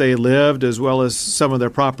place they lived as well as some of their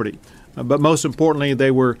property. But most importantly,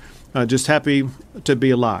 they were just happy to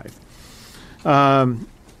be alive.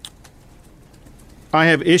 I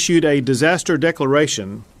have issued a disaster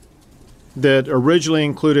declaration that originally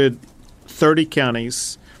included 30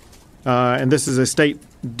 counties, and this is a state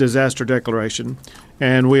disaster declaration,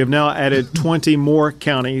 and we have now added 20 more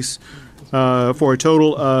counties for a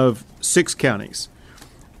total of 6 counties.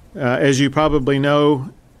 As you probably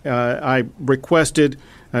know, I requested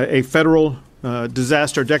a federal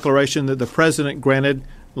disaster declaration that the president granted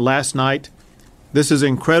last night. This is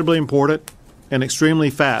incredibly important and extremely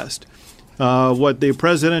fast. What the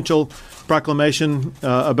presidential proclamation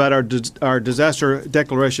about our disaster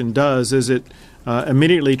declaration does is it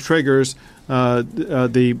immediately triggers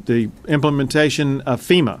the implementation of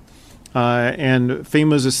FEMA and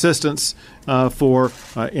FEMA's assistance for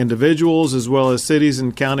individuals as well as cities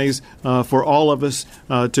and counties, for all of us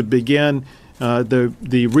to begin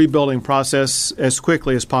the rebuilding process as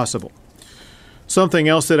quickly as possible. Something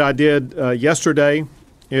else that I did yesterday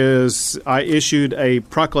is I issued a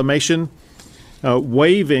proclamation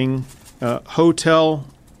waiving hotel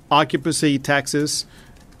occupancy taxes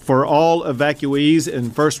for all evacuees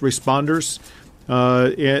and first responders.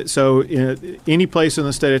 So any place in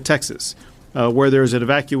the state of Texas where there's an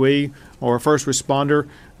evacuee or a first responder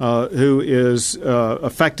who is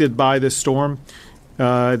affected by this storm,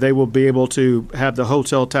 they will be able to have the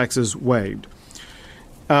hotel taxes waived.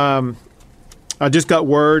 I just got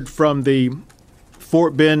word from the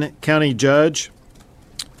Fort Bend County Judge,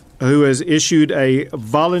 who has issued a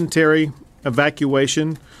voluntary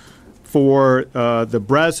evacuation for the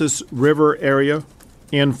Brazos River area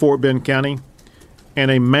in Fort Bend County and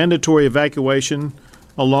a mandatory evacuation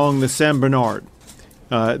along the San Bernard.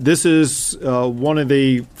 This is one of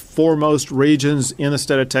the foremost regions in the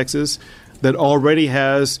state of Texas that already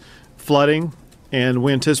has flooding, and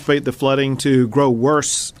we anticipate the flooding to grow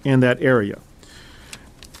worse in that area.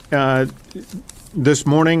 This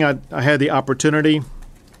morning, I had the opportunity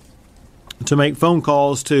to make phone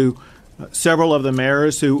calls to several of the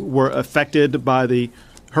mayors who were affected by the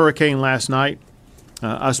hurricane last night.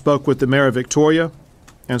 I spoke with the mayor of Victoria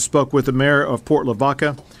and spoke with the mayor of Port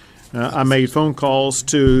Lavaca. I made phone calls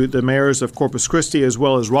to the mayors of Corpus Christi as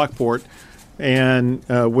well as Rockport, and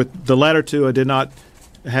with the latter two, I did not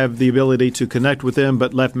have the ability to connect with them,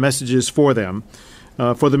 but left messages for them.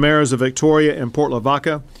 For the mayors of Victoria and Port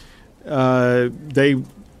Lavaca, they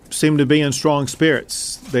seem to be in strong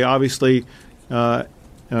spirits. They obviously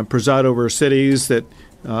preside over cities that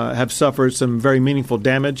have suffered some very meaningful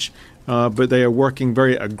damage, but they are working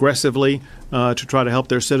very aggressively to try to help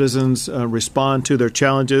their citizens respond to their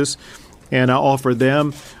challenges. And I offer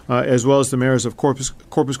them, as well as the mayors of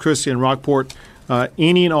Corpus Christi and Rockport,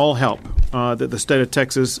 any and all help that the state of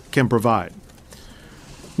Texas can provide.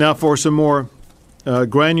 Now, for some more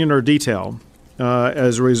granular detail,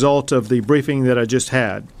 as a result of the briefing that I just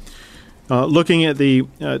had, looking at the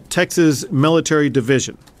Texas Military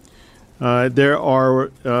Division, there are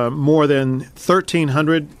more than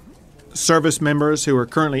 1,300 service members who are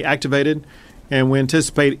currently activated, and we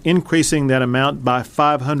anticipate increasing that amount by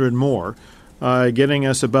 500 more, getting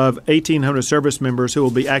us above 1,800 service members who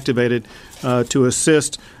will be activated to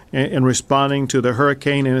assist in responding to the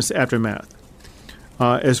hurricane and its aftermath.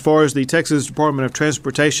 As far as the Texas Department of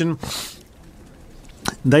Transportation,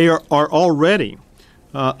 they are already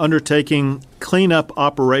undertaking cleanup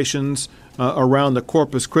operations around the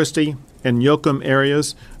Corpus Christi and Yoakum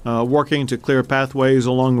areas, working to clear pathways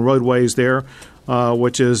along the roadways there,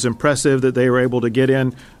 which is impressive that they were able to get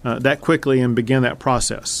in that quickly and begin that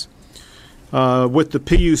process. With the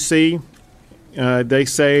PUC, they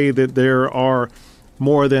say that there are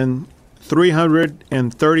more than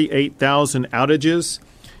 338,000 outages,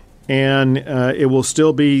 and it will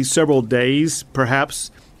still be several days,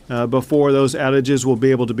 perhaps, before those outages will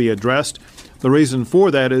be able to be addressed. The reason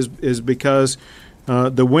for that is because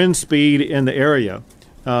the wind speed in the area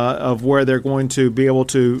of where they're going to be able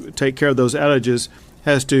to take care of those outages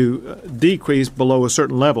has to decrease below a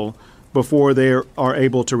certain level before they are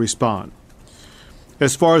able to respond.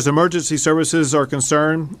 As far as emergency services are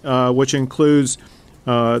concerned, which includes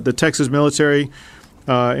the Texas military,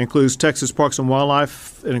 includes Texas Parks and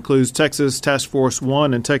Wildlife, it includes Texas Task Force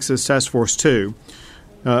 1 and Texas Task Force 2.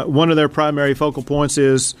 One of their primary focal points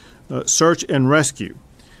is search and rescue.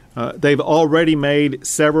 They've already made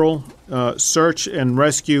several search and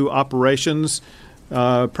rescue operations,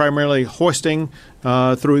 primarily hoisting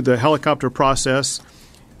through the helicopter process,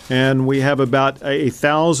 and we have about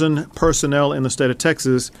 1,000 personnel in the state of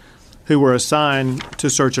Texas who were assigned to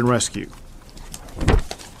search and rescue.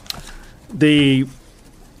 The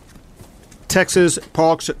Texas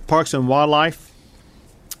Parks and Wildlife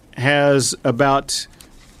has about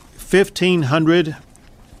 1,500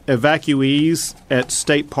 evacuees at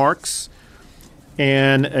state parks,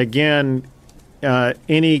 and again,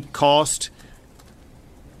 any cost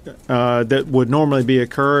that would normally be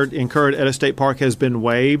incurred at a state park has been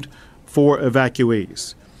waived for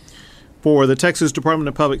evacuees. For the Texas Department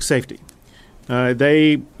of Public Safety,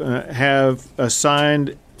 they have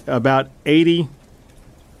assigned about 80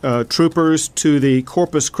 troopers to the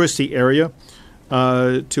Corpus Christi area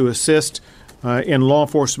to assist in law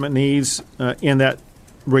enforcement needs in that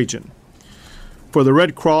region. For the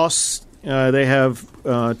Red Cross, they have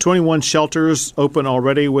 21 shelters open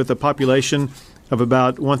already with a population of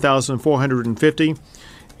about 1,450,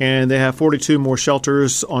 and they have 42 more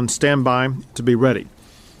shelters on standby to be ready.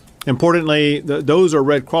 Importantly, those are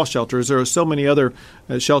Red Cross shelters. There are so many other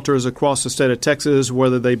shelters across the state of Texas,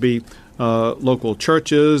 whether they be local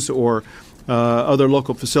churches or other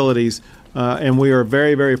local facilities, and we are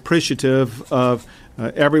very, very appreciative of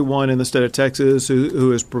everyone in the state of Texas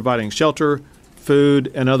who is providing shelter,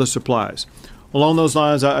 food, and other supplies. Along those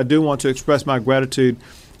lines, I do want to express my gratitude.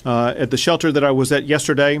 At the shelter that I was at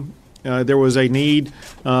yesterday, there was a need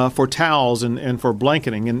for towels and for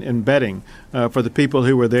blanketing and bedding for the people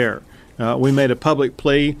who were there. We made a public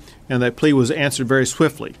plea, and that plea was answered very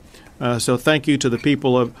swiftly. So thank you to the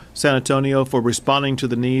people of San Antonio for responding to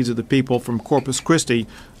the needs of the people from Corpus Christi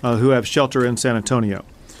who have shelter in San Antonio.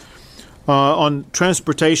 On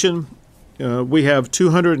transportation, we have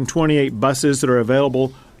 228 buses that are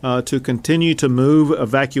available to continue to move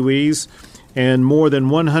evacuees, and more than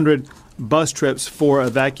 100 bus trips for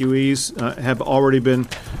evacuees have already been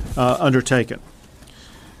undertaken.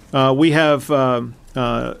 We have,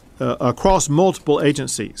 across multiple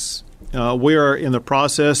agencies, we are in the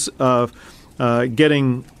process of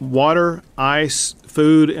getting water, ice,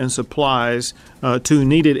 food, and supplies to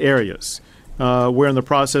needed areas. We're in the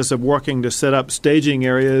process of working to set up staging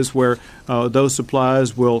areas where those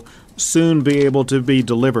supplies will soon be able to be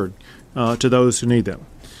delivered to those who need them.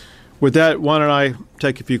 With that, why don't I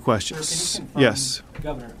take a few questions? Sir, can you confirm, yes.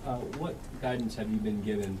 Governor, what guidance have you been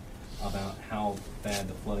given about how bad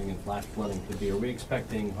the flooding and flash flooding could be? Are we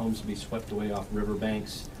expecting homes to be swept away off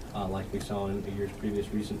riverbanks like we saw in the year's previous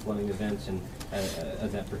recent flooding events, and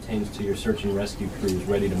as that pertains to your search and rescue crews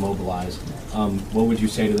ready to mobilize? What would you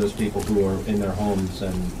say to those people who are in their homes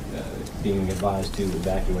and being advised to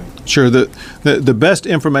evacuate? Sure. The best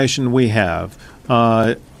information we have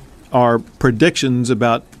are predictions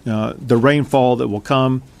about the rainfall that will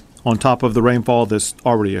come on top of the rainfall that's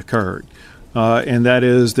already occurred. And that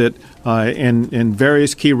is that in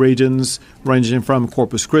various key regions, ranging from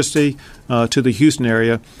Corpus Christi to the Houston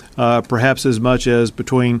area, perhaps as much as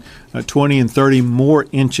between 20 and 30 more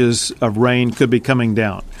inches of rain could be coming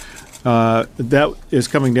down. That is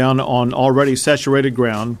coming down on already saturated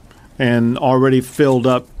ground and already filled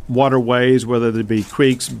up waterways, whether they be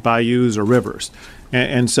creeks, bayous, or rivers.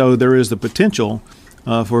 And so there is the potential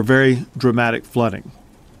for very dramatic flooding.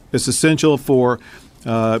 It's essential for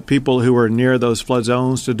people who are near those flood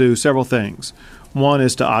zones to do several things. One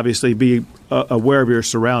is to obviously be aware of your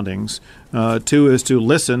surroundings. Two is to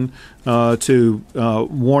listen to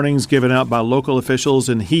warnings given out by local officials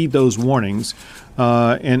and heed those warnings.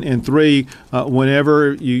 And three,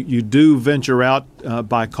 whenever you do venture out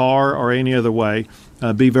by car or any other way,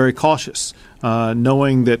 be very cautious,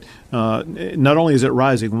 knowing that not only is it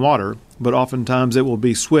rising water, but oftentimes it will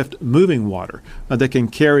be swift-moving water that can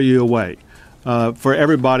carry you away. For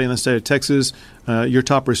everybody in the state of Texas, your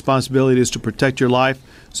top responsibility is to protect your life.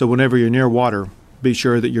 So whenever you're near water, be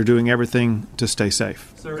sure that you're doing everything to stay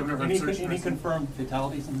safe. Sir, any confirmed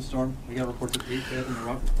fatalities in the storm? We got reports of 8 dead in the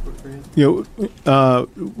Rockford area?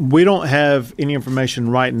 We don't have any information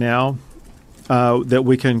right now that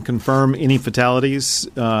we can confirm any fatalities.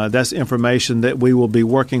 That's information that we will be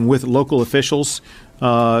working with local officials,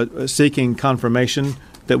 seeking confirmation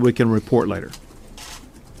that we can report later.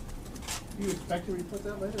 Do you expect to report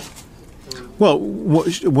that later? Well,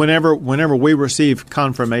 whenever we receive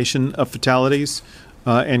confirmation of fatalities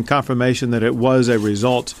and confirmation that it was a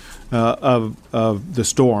result of the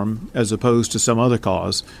storm as opposed to some other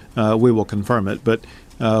cause, we will confirm it. But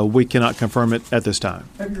we cannot confirm it at this time.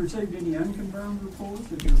 Have you received any unconfirmed reports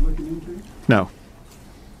that you're looking into? No.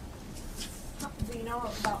 Do you know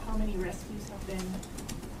about how many rescues have been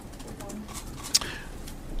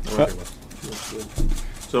performed?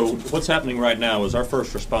 So what's happening right now is our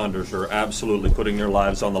first responders are absolutely putting their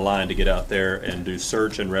lives on the line to get out there and do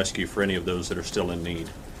search and rescue for any of those that are still in need.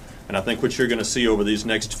 And I think what you're going to see over these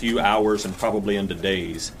next few hours and probably into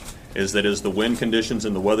days is that as the wind conditions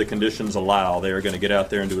and the weather conditions allow, they are going to get out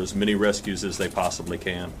there and do as many rescues as they possibly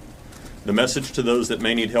can. The message to those that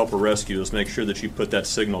may need help or rescue is make sure that you put that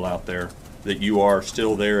signal out there that you are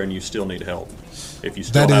still there and you still need help. If you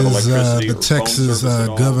still have electricity the or Texas phone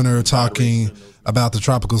service governor talking about the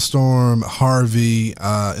tropical storm Harvey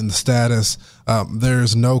and the status.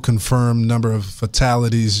 There's no confirmed number of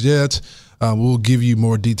fatalities yet. We'll give you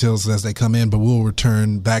more details as they come in, but we'll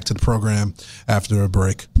return back to the program after a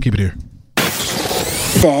break. Keep it here.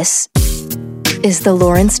 This is the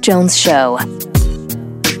Lawrence Jones Show,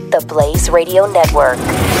 the Blaze Radio Network.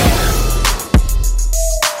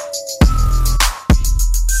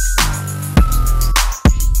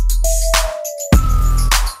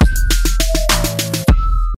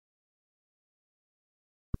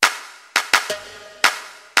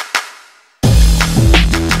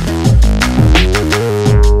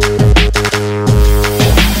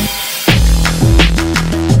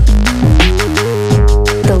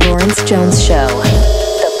 Jones Show,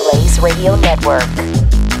 the Blaze Radio Network.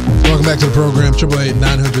 Welcome back to the program,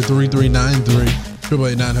 888-900-3393,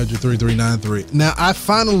 888-900-3393. Now, I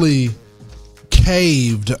finally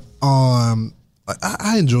caved on,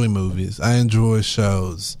 I enjoy movies, I enjoy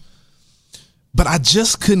shows, but I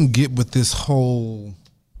just couldn't get with this whole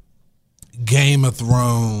Game of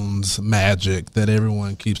Thrones magic that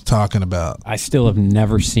everyone keeps talking about. I still have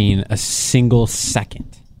never seen a single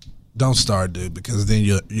second. Don't start, dude, because then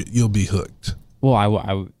you'll be hooked. Well, I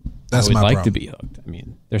would like to be hooked. I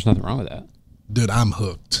mean, there's nothing wrong with that. Dude, I'm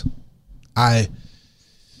hooked.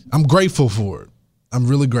 I'm grateful for it. I'm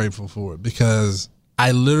really grateful for it because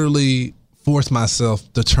I literally force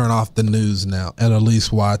myself to turn off the news now and at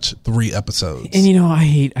least watch 3 episodes. And you know, I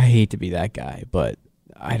hate to be that guy, but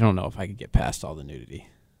I don't know if I could get past all the nudity.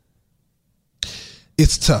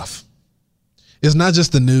 It's tough. It's not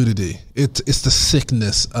just the nudity. It's the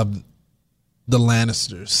sickness of the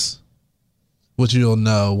Lannisters, which you'll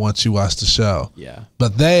know once you watch the show. Yeah.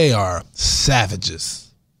 But they are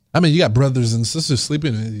savages. I mean, you got brothers and sisters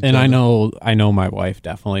sleeping in each and other. I know my wife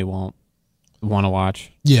definitely won't want to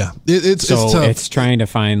watch. Yeah. It's tough. It's trying to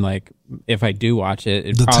find, like, if I do watch it,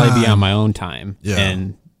 it'd probably be on my own time. Yeah.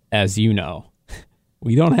 And as you know,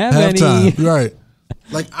 We don't have halftime. any. Right.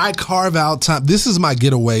 Like, I carve out time. This is my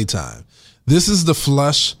getaway time. This is to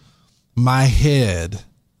flush my head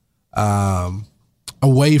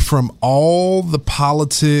away from all the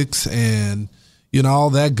politics and, all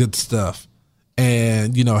that good stuff.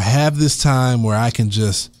 And, have this time where I can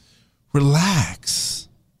just relax,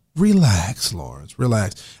 Lawrence,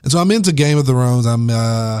 relax. And so I'm into Game of Thrones. I'm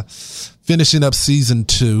finishing up season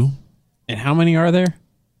 2. And how many are there?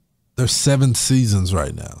 There's 7 seasons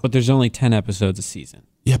right now. But there's only 10 episodes a season.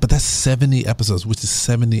 Yeah, but that's 70 episodes, which is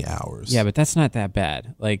 70 hours. Yeah, but that's not that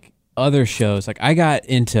bad. Like other shows, like I got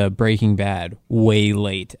into Breaking Bad way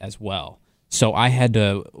late as well. So I had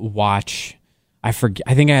to watch, I think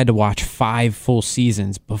I had to watch 5 full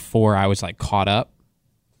seasons before I was like caught up.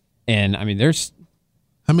 And I mean, there's...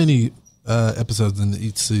 How many episodes in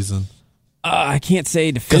each season? I can't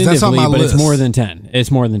say definitively, but list. It's more than 10. It's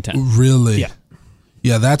more than 10. Really? Yeah.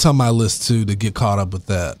 Yeah, that's on my list too, to get caught up with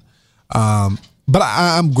that. But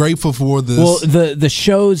I'm grateful for this. Well, the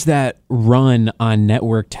shows that run on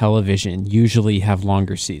network television usually have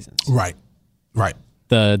longer seasons. Right.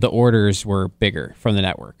 The orders were bigger from the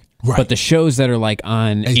network. Right. But the shows that are like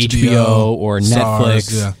on HBO or Netflix,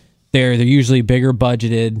 Stars, they're usually bigger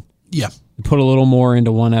budgeted. Yeah. Put a little more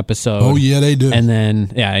into one episode. Oh, yeah, they do. And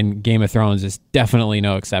then, and Game of Thrones is definitely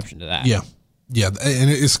no exception to that. Yeah. Yeah, and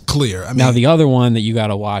it's clear. I mean, now, the other one that you got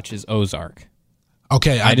to watch is Ozark.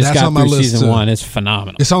 Okay, I just that's got on my through list season too. 1. It's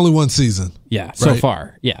phenomenal. It's only one season. Yeah, so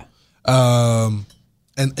far. Yeah.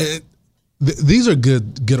 These are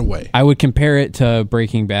good getaway. I would compare it to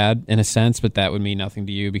Breaking Bad in a sense, but that would mean nothing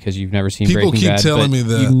to you because you've never seen People Breaking Bad. keep telling me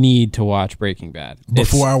that. You need to watch Breaking Bad.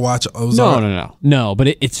 Before I watch Ozark? No, but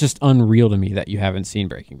it's just unreal to me that you haven't seen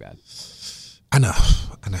Breaking Bad. I know.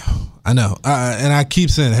 And I keep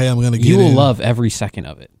saying, hey, I'm going to get in. You will love every second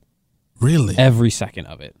of it. Really? Every second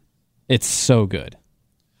of it. It's so good.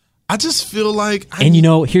 I just feel like...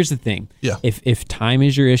 here's the thing. Yeah. If time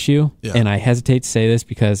is your issue, and I hesitate to say this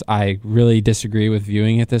because I really disagree with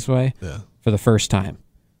viewing it this way for the first time,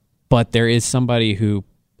 but there is somebody who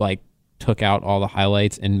like took out all the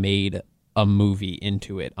highlights and made a movie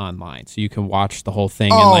into it online. So you can watch the whole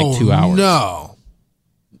thing in like 2 hours. No.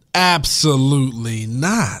 Absolutely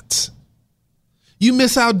not. You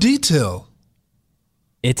miss out detail.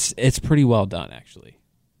 It's pretty well done, actually.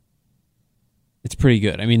 It's pretty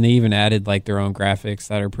good. I mean, they even added like their own graphics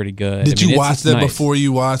that are pretty good. Did you watch that before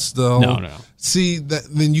you watched the whole... No. See,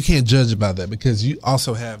 then you can't judge about that because you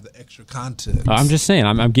also have the extra content. I'm just saying,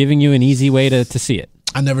 I'm giving you an easy way to see it.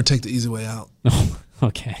 I never take the easy way out.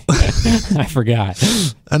 Okay. I forgot.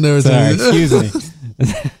 I never excuse me.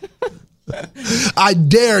 I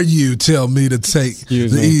dare you tell me to take the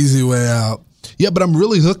easy way out. Yeah, but I'm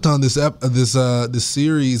really hooked on this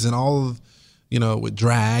series and all of, with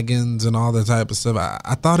dragons and all that type of stuff.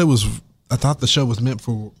 I thought the show was meant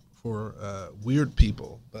for weird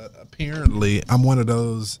people, but apparently I'm one of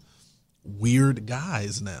those weird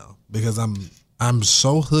guys now because I'm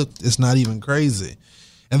so hooked it's not even crazy.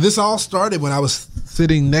 And this all started when I was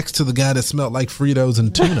sitting next to the guy that smelled like Fritos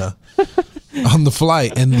and tuna on the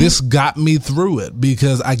flight, and this got me through it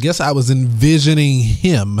because I guess I was envisioning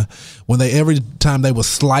him when every time they would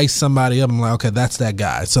slice somebody up, I'm like, okay, that's that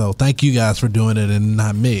guy. So thank you guys for doing it and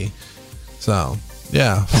not me. So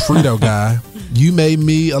yeah, Frito guy, you made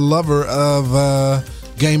me a lover of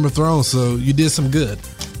Game of Thrones. So you did some good.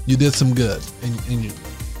 You did some good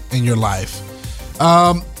in your life.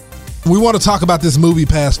 We want to talk about this Movie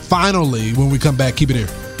Pass finally when we come back. Keep it here.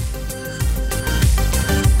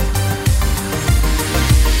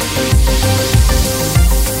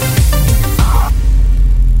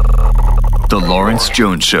 The Lawrence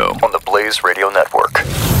Jones Show on the Blaze Radio Network.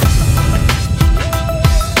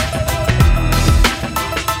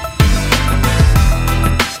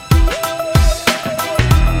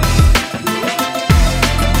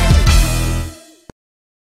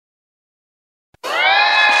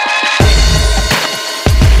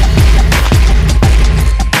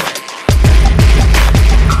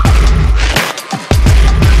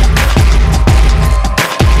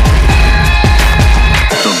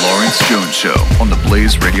 Show on the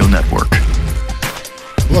Blaze Radio Network.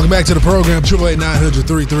 Welcome back to the program,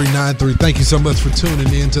 888-900-3393. Thank you so much for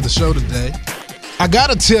tuning in to the show today. I got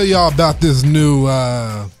to tell y'all about this new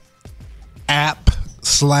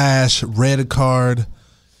app/Red Card.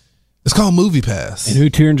 It's called Movie Pass. And who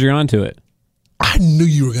turned you on to it? I knew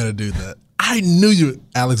you were going to do that. I knew you,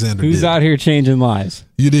 Alexander. Who's out here changing lives?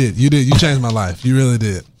 You did. You changed my life. You really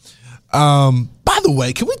did. By the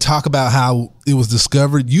way, can we talk about how it was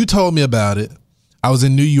discovered? You told me about it. I was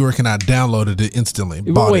in New York and I downloaded it instantly.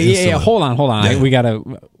 Wait, hold on. Yeah. We gotta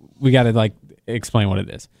like explain what it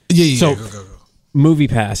is. Yeah. So, Go.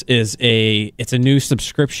 MoviePass is it's a new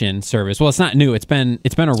subscription service. Well, it's not new. It's been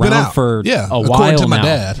around for a while to my now.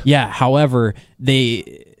 dad. Yeah. However,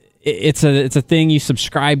 it's a thing you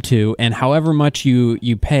subscribe to, and however much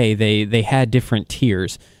you pay, they had different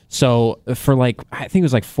tiers. So for I think it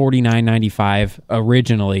was like $49.95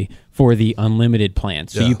 originally for the unlimited plan.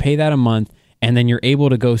 So you pay that a month, and then you're able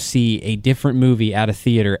to go see a different movie at a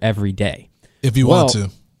theater every day if you want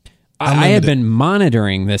to. I have been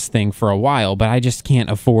monitoring this thing for a while, but I just can't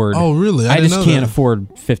afford. Oh, really? I just can't afford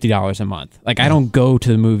 $50 a month. I don't go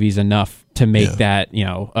to the movies enough to make that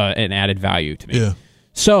an added value to me. Yeah.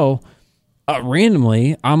 So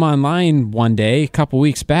randomly, I'm online one day, a couple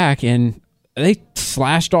weeks back, and they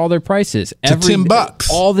slashed all their prices. To $10.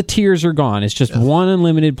 All the tiers are gone. It's just one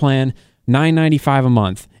unlimited plan, $9.95 a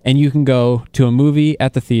month, and you can go to a movie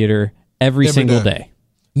at the theater every single day.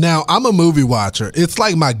 Now, I'm a movie watcher. It's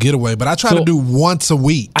like my getaway, but I try to do once a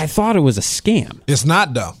week. I thought it was a scam. It's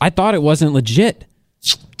not, though. I thought it wasn't legit.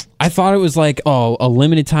 I thought it was like, a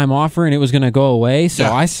limited time offer and it was going to go away. So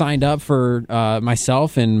I signed up for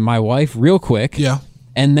myself and my wife real quick. Yeah.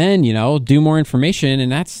 And then, do more information, and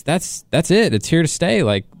that's it. It's here to stay.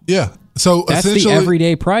 So that's essentially the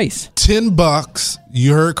everyday price. $10.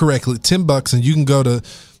 You heard correctly. $10, and you can go to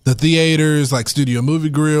the theaters like Studio Movie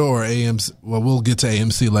Grill or AMC. Well, we'll get to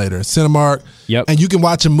AMC later. Cinemark. Yep. And you can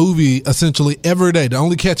watch a movie essentially every day. The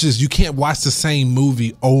only catch is you can't watch the same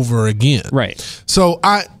movie over again. Right. So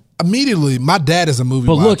my dad is a movie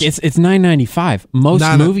watcher. But look, it's $9.95.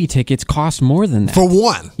 Most movie tickets cost more than that. For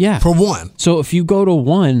one. Yeah. For one. So if you go to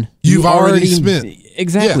one, you've already spent.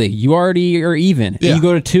 Exactly. Yeah. You already are even. Yeah. And you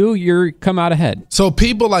go to two, you're come out ahead. So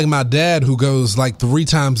people like my dad who goes like 3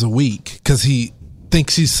 times a week because he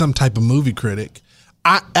thinks he's some type of movie critic.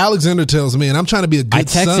 Alexander tells me, and I'm trying to be a good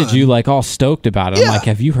son. I texted you all stoked about it. Yeah. I'm like,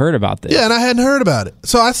 have you heard about this? Yeah, and I hadn't heard about it.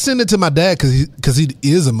 So I send it to my dad because he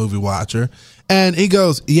is a movie watcher. And he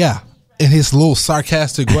goes, yeah, in his little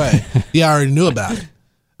sarcastic way. Yeah, I already knew about it.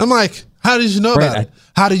 I'm like, how did you know about it?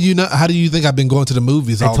 How do you know? How do you think I've been going to the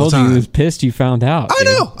movies all the time? I told you he was pissed you found out.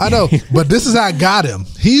 I know. But this is how I got him.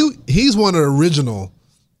 He's one of the original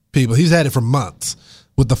people. He's had it for months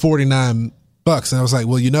with the $49. And I was like,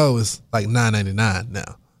 well, it's like $9.99 now.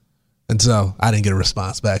 And so I didn't get a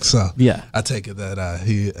response back. So I take it that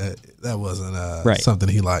that wasn't something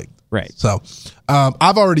he liked. Right. So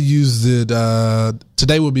I've already used it.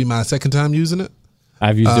 Today will be my second time using it.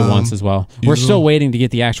 I've used it once as well. We're still waiting to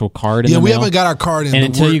get the actual card in the mail. Yeah, we haven't got our card in. And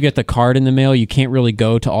until you get the card in the mail, you can't really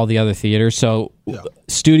go to all the other theaters. So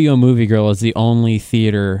Studio Movie Grill is the only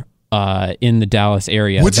theater in the Dallas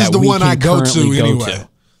area. Which is the one I go to anyway.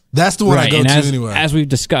 That's the one I go to anyway. As we've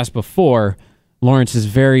discussed before, Lawrence is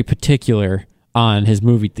very particular on his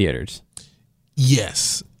movie theaters.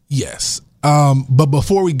 Yes. But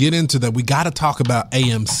before we get into that, we got to talk about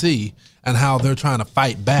AMC and how they're trying to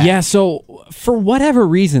fight back. Yeah, so for whatever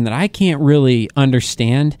reason that I can't really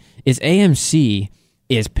understand is AMC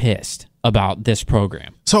is pissed about this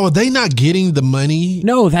program. So are they not getting the money?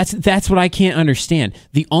 No, that's what I can't understand.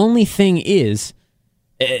 The only thing is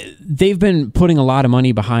they've been putting a lot of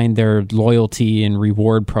money behind their loyalty and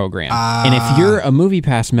reward program. And if you're a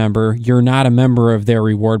MoviePass member, you're not a member of their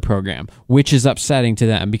reward program, which is upsetting to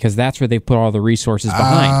them because that's where they put all the resources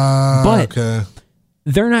behind. But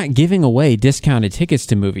they're not giving away discounted tickets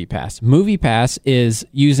to MoviePass. MoviePass is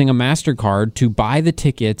using a MasterCard to buy the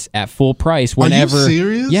tickets at full price whenever. Are you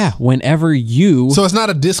serious? Yeah, whenever you. So it's not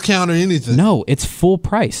a discount or anything? No, it's full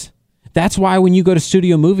price. That's why when you go to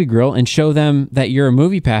Studio Movie Grill and show them that you're a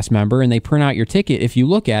MoviePass member and they print out your ticket, if you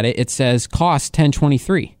look at it, it says cost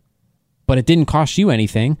 $10.23. But it didn't cost you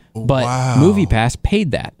anything, but MoviePass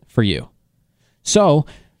paid that for you. So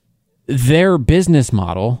their business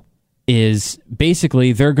model is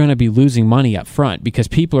basically they're going to be losing money up front because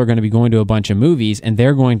people are going to be going to a bunch of movies and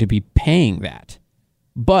they're going to be paying that.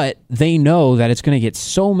 But they know that it's going to get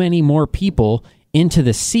so many more people into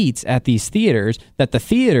the seats at these theaters that the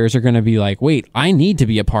theaters are going to be like, wait, I need to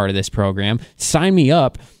be a part of this program. Sign me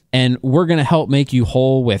up, and we're going to help make you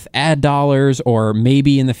whole with ad dollars, or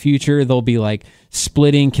maybe in the future they'll be like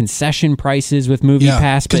splitting concession prices with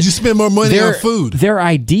MoviePass. Because you spend more money on food. Their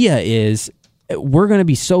idea is we're going to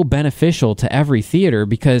be so beneficial to every theater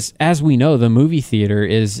because, as we know, the movie theater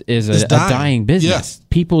is a dying business. Yeah.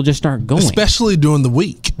 People just aren't going. Especially during the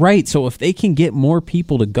week. Right. So if they can get more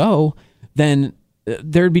people to go, then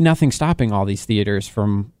there'd be nothing stopping all these theaters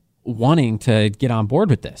from wanting to get on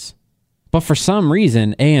board with this. But for some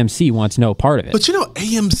reason, AMC wants no part of it. But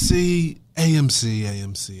AMC,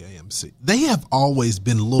 they have always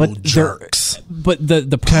been little jerks. But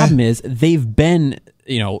the problem is they've been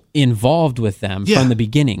involved with them from the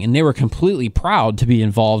beginning, and they were completely proud to be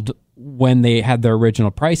involved when they had their original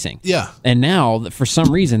pricing. Yeah. And now, for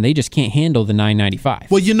some reason, they just can't handle the $9.95.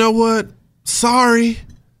 Well, you know what? Sorry.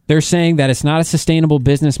 They're saying that it's not a sustainable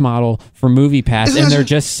business model for MoviePass, and they're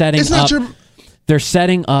just setting up. They're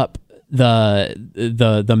setting up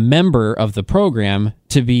the member of the program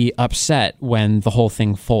to be upset when the whole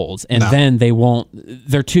thing folds, and then they won't.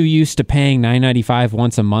 They're too used to paying $9.95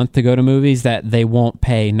 once a month to go to movies that they won't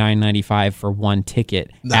pay $9.95 for one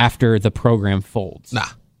ticket after the program folds.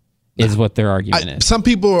 Is what their argument is. Some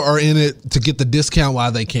people are in it to get the discount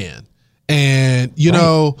while they can. And, you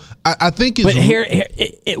know, I think it's... But here,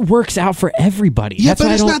 it works out for everybody. Yeah, That's but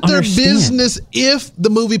why it's I don't not their understand. business if the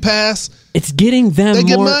movie pass... It's getting them they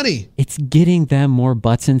more... get money. It's getting them more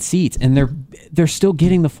butts and seats. And they're still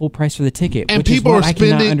getting the full price for the ticket, and which people is what are I cannot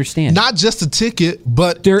spending understand. Not just a ticket,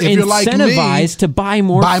 but they're if you're like me, incentivized to buy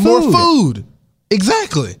more food.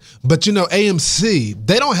 Exactly. But, you know, AMC,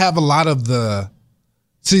 they don't have a lot of the...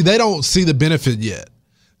 See, they don't see the benefit yet.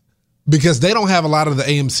 Because they don't have a lot of the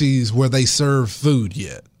AMCs where they serve food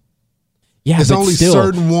yet. Yeah, it's only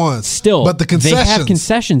certain ones. But the concessions, they have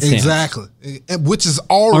concession stands. Exactly, which is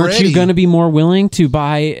already. Aren't you going to be more willing to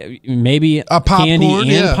buy maybe a popcorn,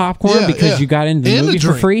 candy and popcorn because you got into the movie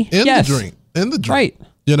for free? Yes, the drink, right?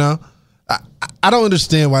 You know, I don't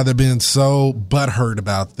understand why they're being so butthurt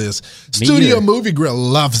about this. Me Studio either. Movie Grill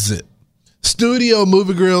loves it. Studio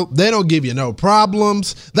Movie Grill, they don't give you no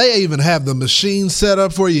problems. They even have the machine set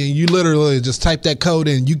up for you, and you literally just type that code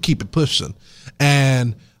in, you keep it pushing.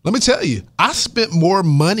 And let me tell you, I spent more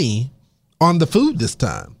money on the food this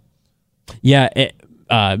time. Yeah,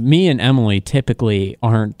 me and Emily typically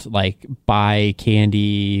aren't like buy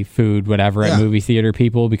candy, food, whatever at movie theater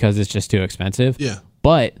people because it's just too expensive. Yeah.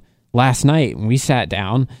 But last night when we sat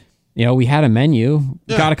down, you know, we had a menu,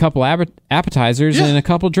 got a couple appetizers and a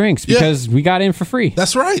couple drinks because we got in for free.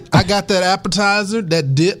 That's right. I got that appetizer,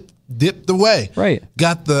 that dipped away. Right.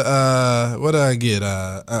 Got the, what did I get?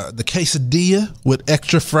 The quesadilla with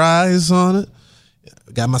extra fries on it.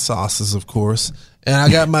 Got my sauces, of course. And I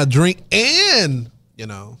got my drink and, you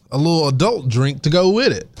know, a little adult drink to go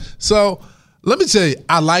with it. So let me tell you,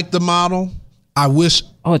 I like the model. I wish.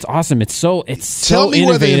 Oh, it's awesome. It's so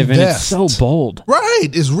innovative and it's so bold. Right.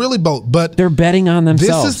 It's really bold. But they're betting on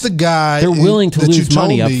themselves. This is the guy. They're willing to lose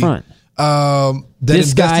money up front. That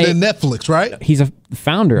this invested guy, in Netflix, right? He's a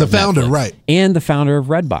founder of founder, Netflix, right. And the founder of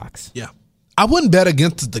Redbox. Yeah. I wouldn't bet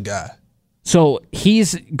against the guy. So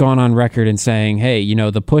he's gone on record and saying, hey, you know,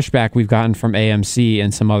 the pushback we've gotten from AMC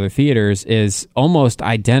and some other theaters is almost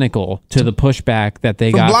identical to the pushback that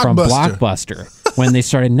they got from Blockbuster when they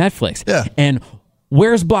started Netflix. Yeah. And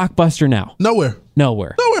where's Blockbuster now? Nowhere.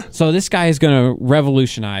 So this guy is going to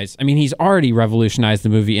revolutionize. I mean, he's already revolutionized the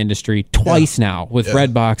movie industry twice now with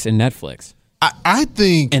Redbox and Netflix. I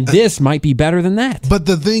think... And this might be better than that. But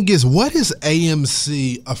the thing is, what is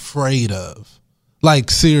AMC afraid of?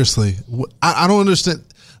 Like, seriously, I don't understand.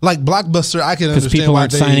 Like, Blockbuster, I can understand because people why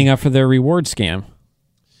aren't signing up for their reward scam.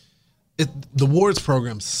 The rewards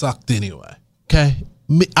program sucked anyway. Okay?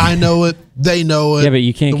 I know it. They know it. Yeah, but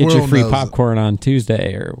you can't get your free popcorn on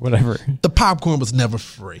Tuesday or whatever. The popcorn was never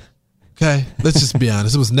free. Okay? Let's just be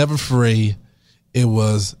honest. It was never free. It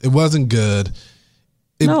wasn't good.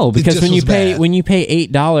 No, because when you pay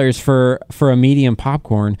 $8 for a medium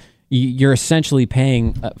popcorn, you're essentially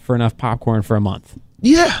paying for enough popcorn for a month.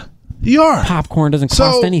 Yeah, you are. Popcorn doesn't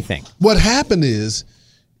cost anything. What happened is,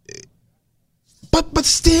 but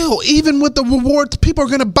still, even with the rewards, people are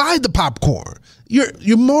going to buy the popcorn.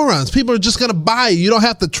 You're morons. People are just going to buy it. You don't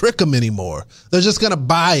have to trick them anymore. They're just going to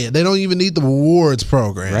buy it. They don't even need the rewards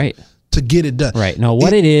program to get it done. Right. No,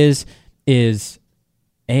 what it is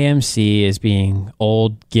AMC is being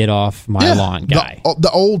old, get off my lawn guy.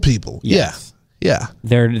 The old people. Yes. Yeah.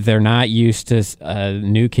 They're not used to a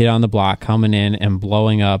new kid on the block coming in and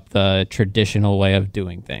blowing up the traditional way of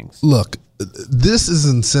doing things. Look, this is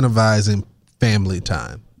incentivizing family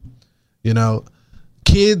time. You know,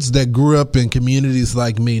 kids that grew up in communities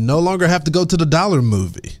like me no longer have to go to the dollar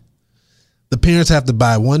movie. The parents have to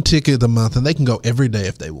buy one ticket a month, and they can go every day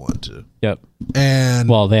if they want to. Yep. And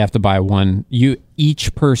well, they have to buy one.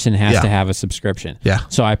 Each person has to have a subscription. Yeah.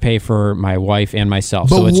 So I pay for my wife and myself.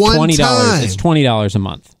 But so it's $20. It's $20 a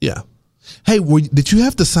month. Yeah. Hey, did you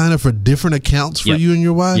have to sign up for different accounts for you and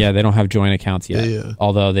your wife? Yeah, they don't have joint accounts yet. Yeah.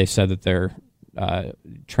 Although they've said that they're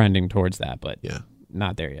trending towards that, but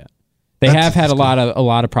not there yet. They have had a lot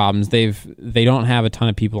of problems. They don't have a ton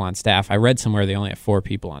of people on staff. I read somewhere they only have 4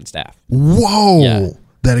 people on staff. Whoa. Yeah.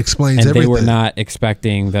 that explains and everything. They were not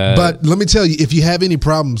expecting the. But let me tell you, if you have any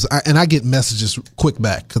problems, I get messages quick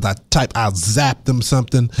back because I'll zap them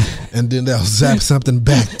something, and then they'll zap something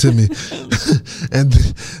back to me. And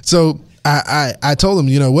so I told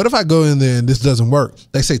them, what if I go in there and this doesn't work?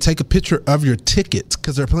 They say take a picture of your tickets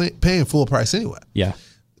because they're paying full price anyway. Yeah.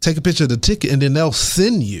 Take a picture of the ticket, and then they'll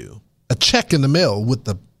send you a check in the mail with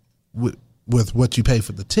what you pay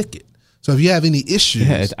for the ticket. So if you have any issues,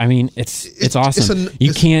 it's awesome.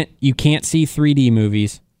 You can't see 3D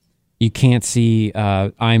movies. You can't see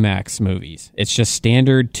IMAX movies. It's just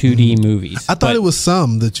standard 2D movies. I thought it was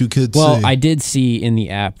some that you could see. Well, I did see in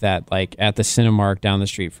the app that like at the Cinemark down the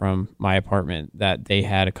street from my apartment that they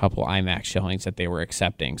had a couple IMAX showings that they were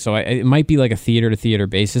accepting. So it might be like a theater to theater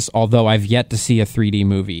basis, although I've yet to see a 3D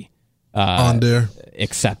movie on there.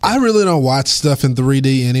 Accepted. I really don't watch stuff in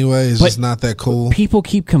 3D anyway. It's just not that cool. People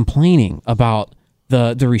keep complaining about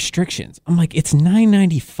the restrictions. I'm like, it's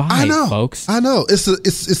 $9.95. I know, folks. I know. It's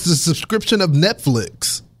the subscription of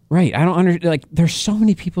Netflix. Right. I don't understand. Like, there's so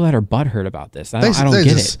many people that are butthurt about this. I don't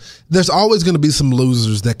get it. There's always going to be some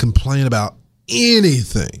losers that complain about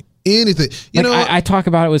anything. I talk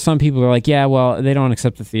about it with some people who are like, yeah, well, they don't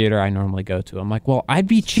accept the theater I normally go to. I'm like, well, I'd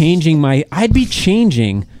be changing my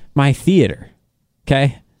theater.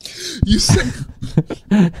 Okay. You say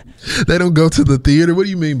they don't go to the theater? What do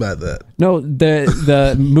you mean by that? No,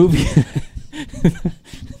 the movie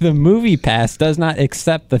the movie pass does not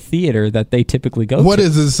accept the theater that they typically go to. What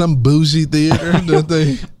is it? Some bougie theater that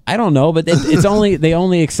they? I don't know, but it's only they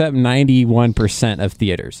only accept 91% of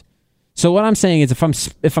theaters. So what I'm saying is, if I'm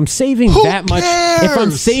saving that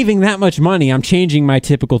much money, I'm changing my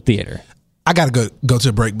typical theater. I got to go to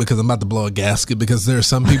a break because I'm about to blow a gasket because there are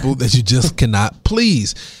some people that you just cannot.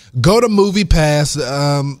 Please go to MoviePass.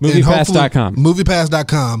 MoviePass.com.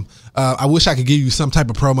 MoviePass.com. I wish I could give you some type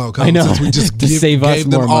of promo code. I know. Since we just gave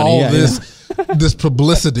them all this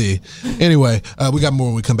publicity. Anyway, we got more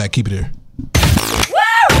when we come back. Keep it here.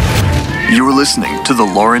 You are listening to The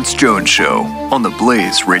Lawrence Jones Show on the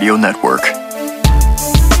Blaze Radio Network.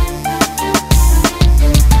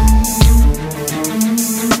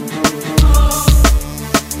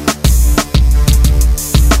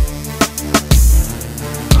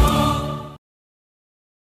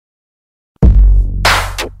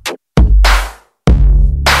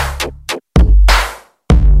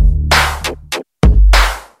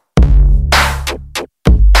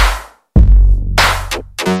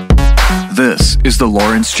 This is The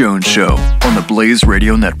Lawrence Jones Show on the Blaze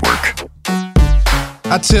Radio Network.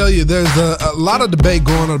 I tell you, there's a lot of debate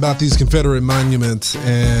going on about these Confederate monuments.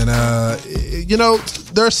 And,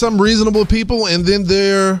 there are some reasonable people, and then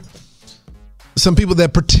there are some people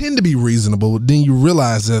that pretend to be reasonable. Then you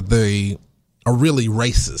realize that they are really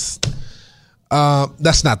racist.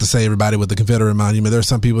 That's not to say everybody with the Confederate monument. There are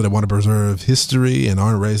some people that want to preserve history and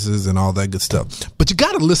aren't racist and all that good stuff. But you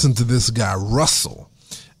got to listen to this guy, Russell.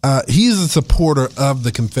 He's a supporter of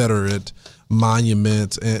the Confederate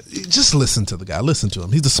monument. And just listen to the guy. Listen to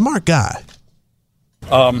him. He's a smart guy.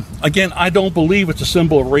 Again, I don't believe it's a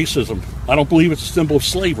symbol of racism. I don't believe it's a symbol of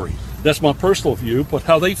slavery. That's my personal view, but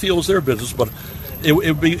how they feel is their business. But it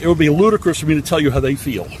would be ludicrous for me to tell you how they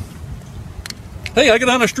feel. Hey, I get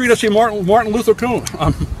on the street, I see Martin Luther King.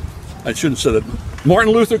 I shouldn't have said it.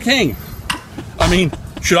 Martin Luther King. I mean,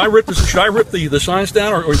 should I rip the signs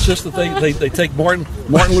down or insist that they take Martin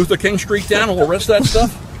Luther King Street down and all the rest of that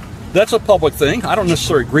stuff? That's a public thing. I don't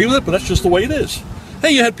necessarily agree with it, but that's just the way it is.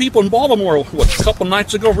 Hey, you had people in Baltimore a couple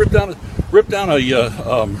nights ago rip down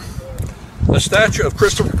a statue of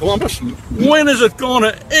Christopher Columbus. When is it going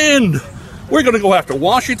to end? We're going to go after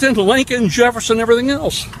Washington, Lincoln, Jefferson, everything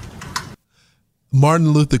else. Martin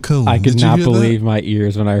Luther King. I could not believe my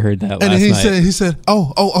ears when I heard that last night. And he said,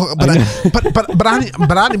 but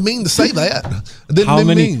I didn't mean to say that.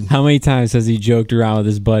 How many times has he joked around with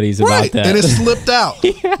his buddies about that? And it slipped out.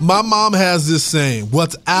 Yeah. My mom has this saying: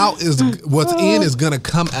 "What's in is gonna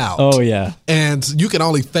come out." Oh yeah. And you can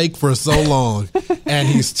only fake for so long. And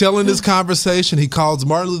he's telling this conversation. He calls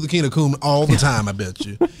Martin Luther King a coon all the time. I bet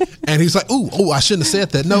you. And he's like, "Oh, I shouldn't have said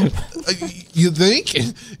that." No, you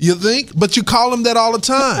think, but you call him that all the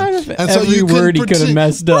time. And so every word he could have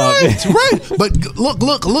messed up. Right. But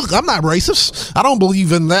look, I'm not racist. I don't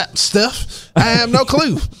believe in that stuff. I have no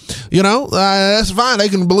clue. That's fine. They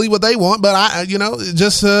can believe what they want, but I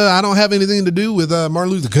don't have anything to do with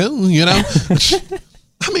Martin Luther King,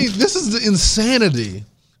 I mean, this is the insanity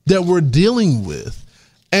that we're dealing with.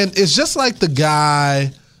 And it's just like the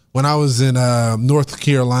guy when I was in North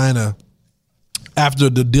Carolina after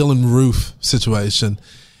the Dylan Roof situation.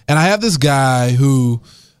 And I have this guy who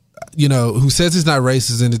who says he's not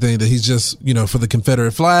racist or anything, that he's just, for the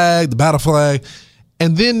Confederate flag, the battle flag.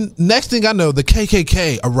 And then next thing I know, the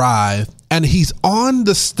KKK arrived and he's on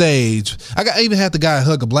the stage. I even had the guy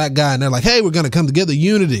hug a black guy and they're like, hey, we're going to come together,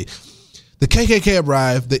 unity. The KKK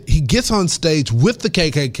arrived. He gets on stage with the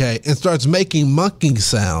KKK and starts making monkey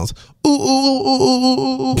sounds. Ooh, ooh, ooh, ooh, ooh,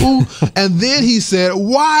 ooh, ooh. And then he said,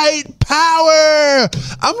 white power.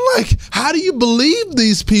 I'm like, how do you believe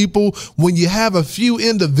these people when you have a few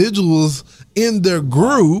individuals in their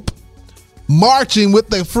group marching with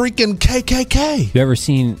the freaking KKK? You ever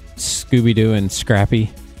seen Scooby-Doo and Scrappy?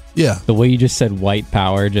 Yeah. The way you just said white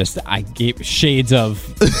power, I gave shades of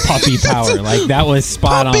puppy power. Like, that was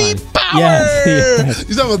spot puppy on. Power! Yes.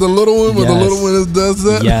 You talking about the little one when the little one does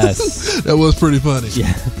that? Yes. That was pretty funny.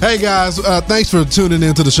 Yeah. Hey, guys, thanks for tuning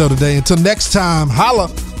in to the show today. Until next time, holla.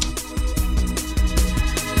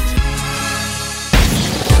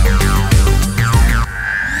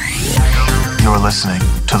 You're listening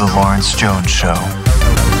to The Lawrence Jones Show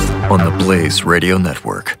on the Blaze Radio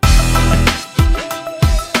Network.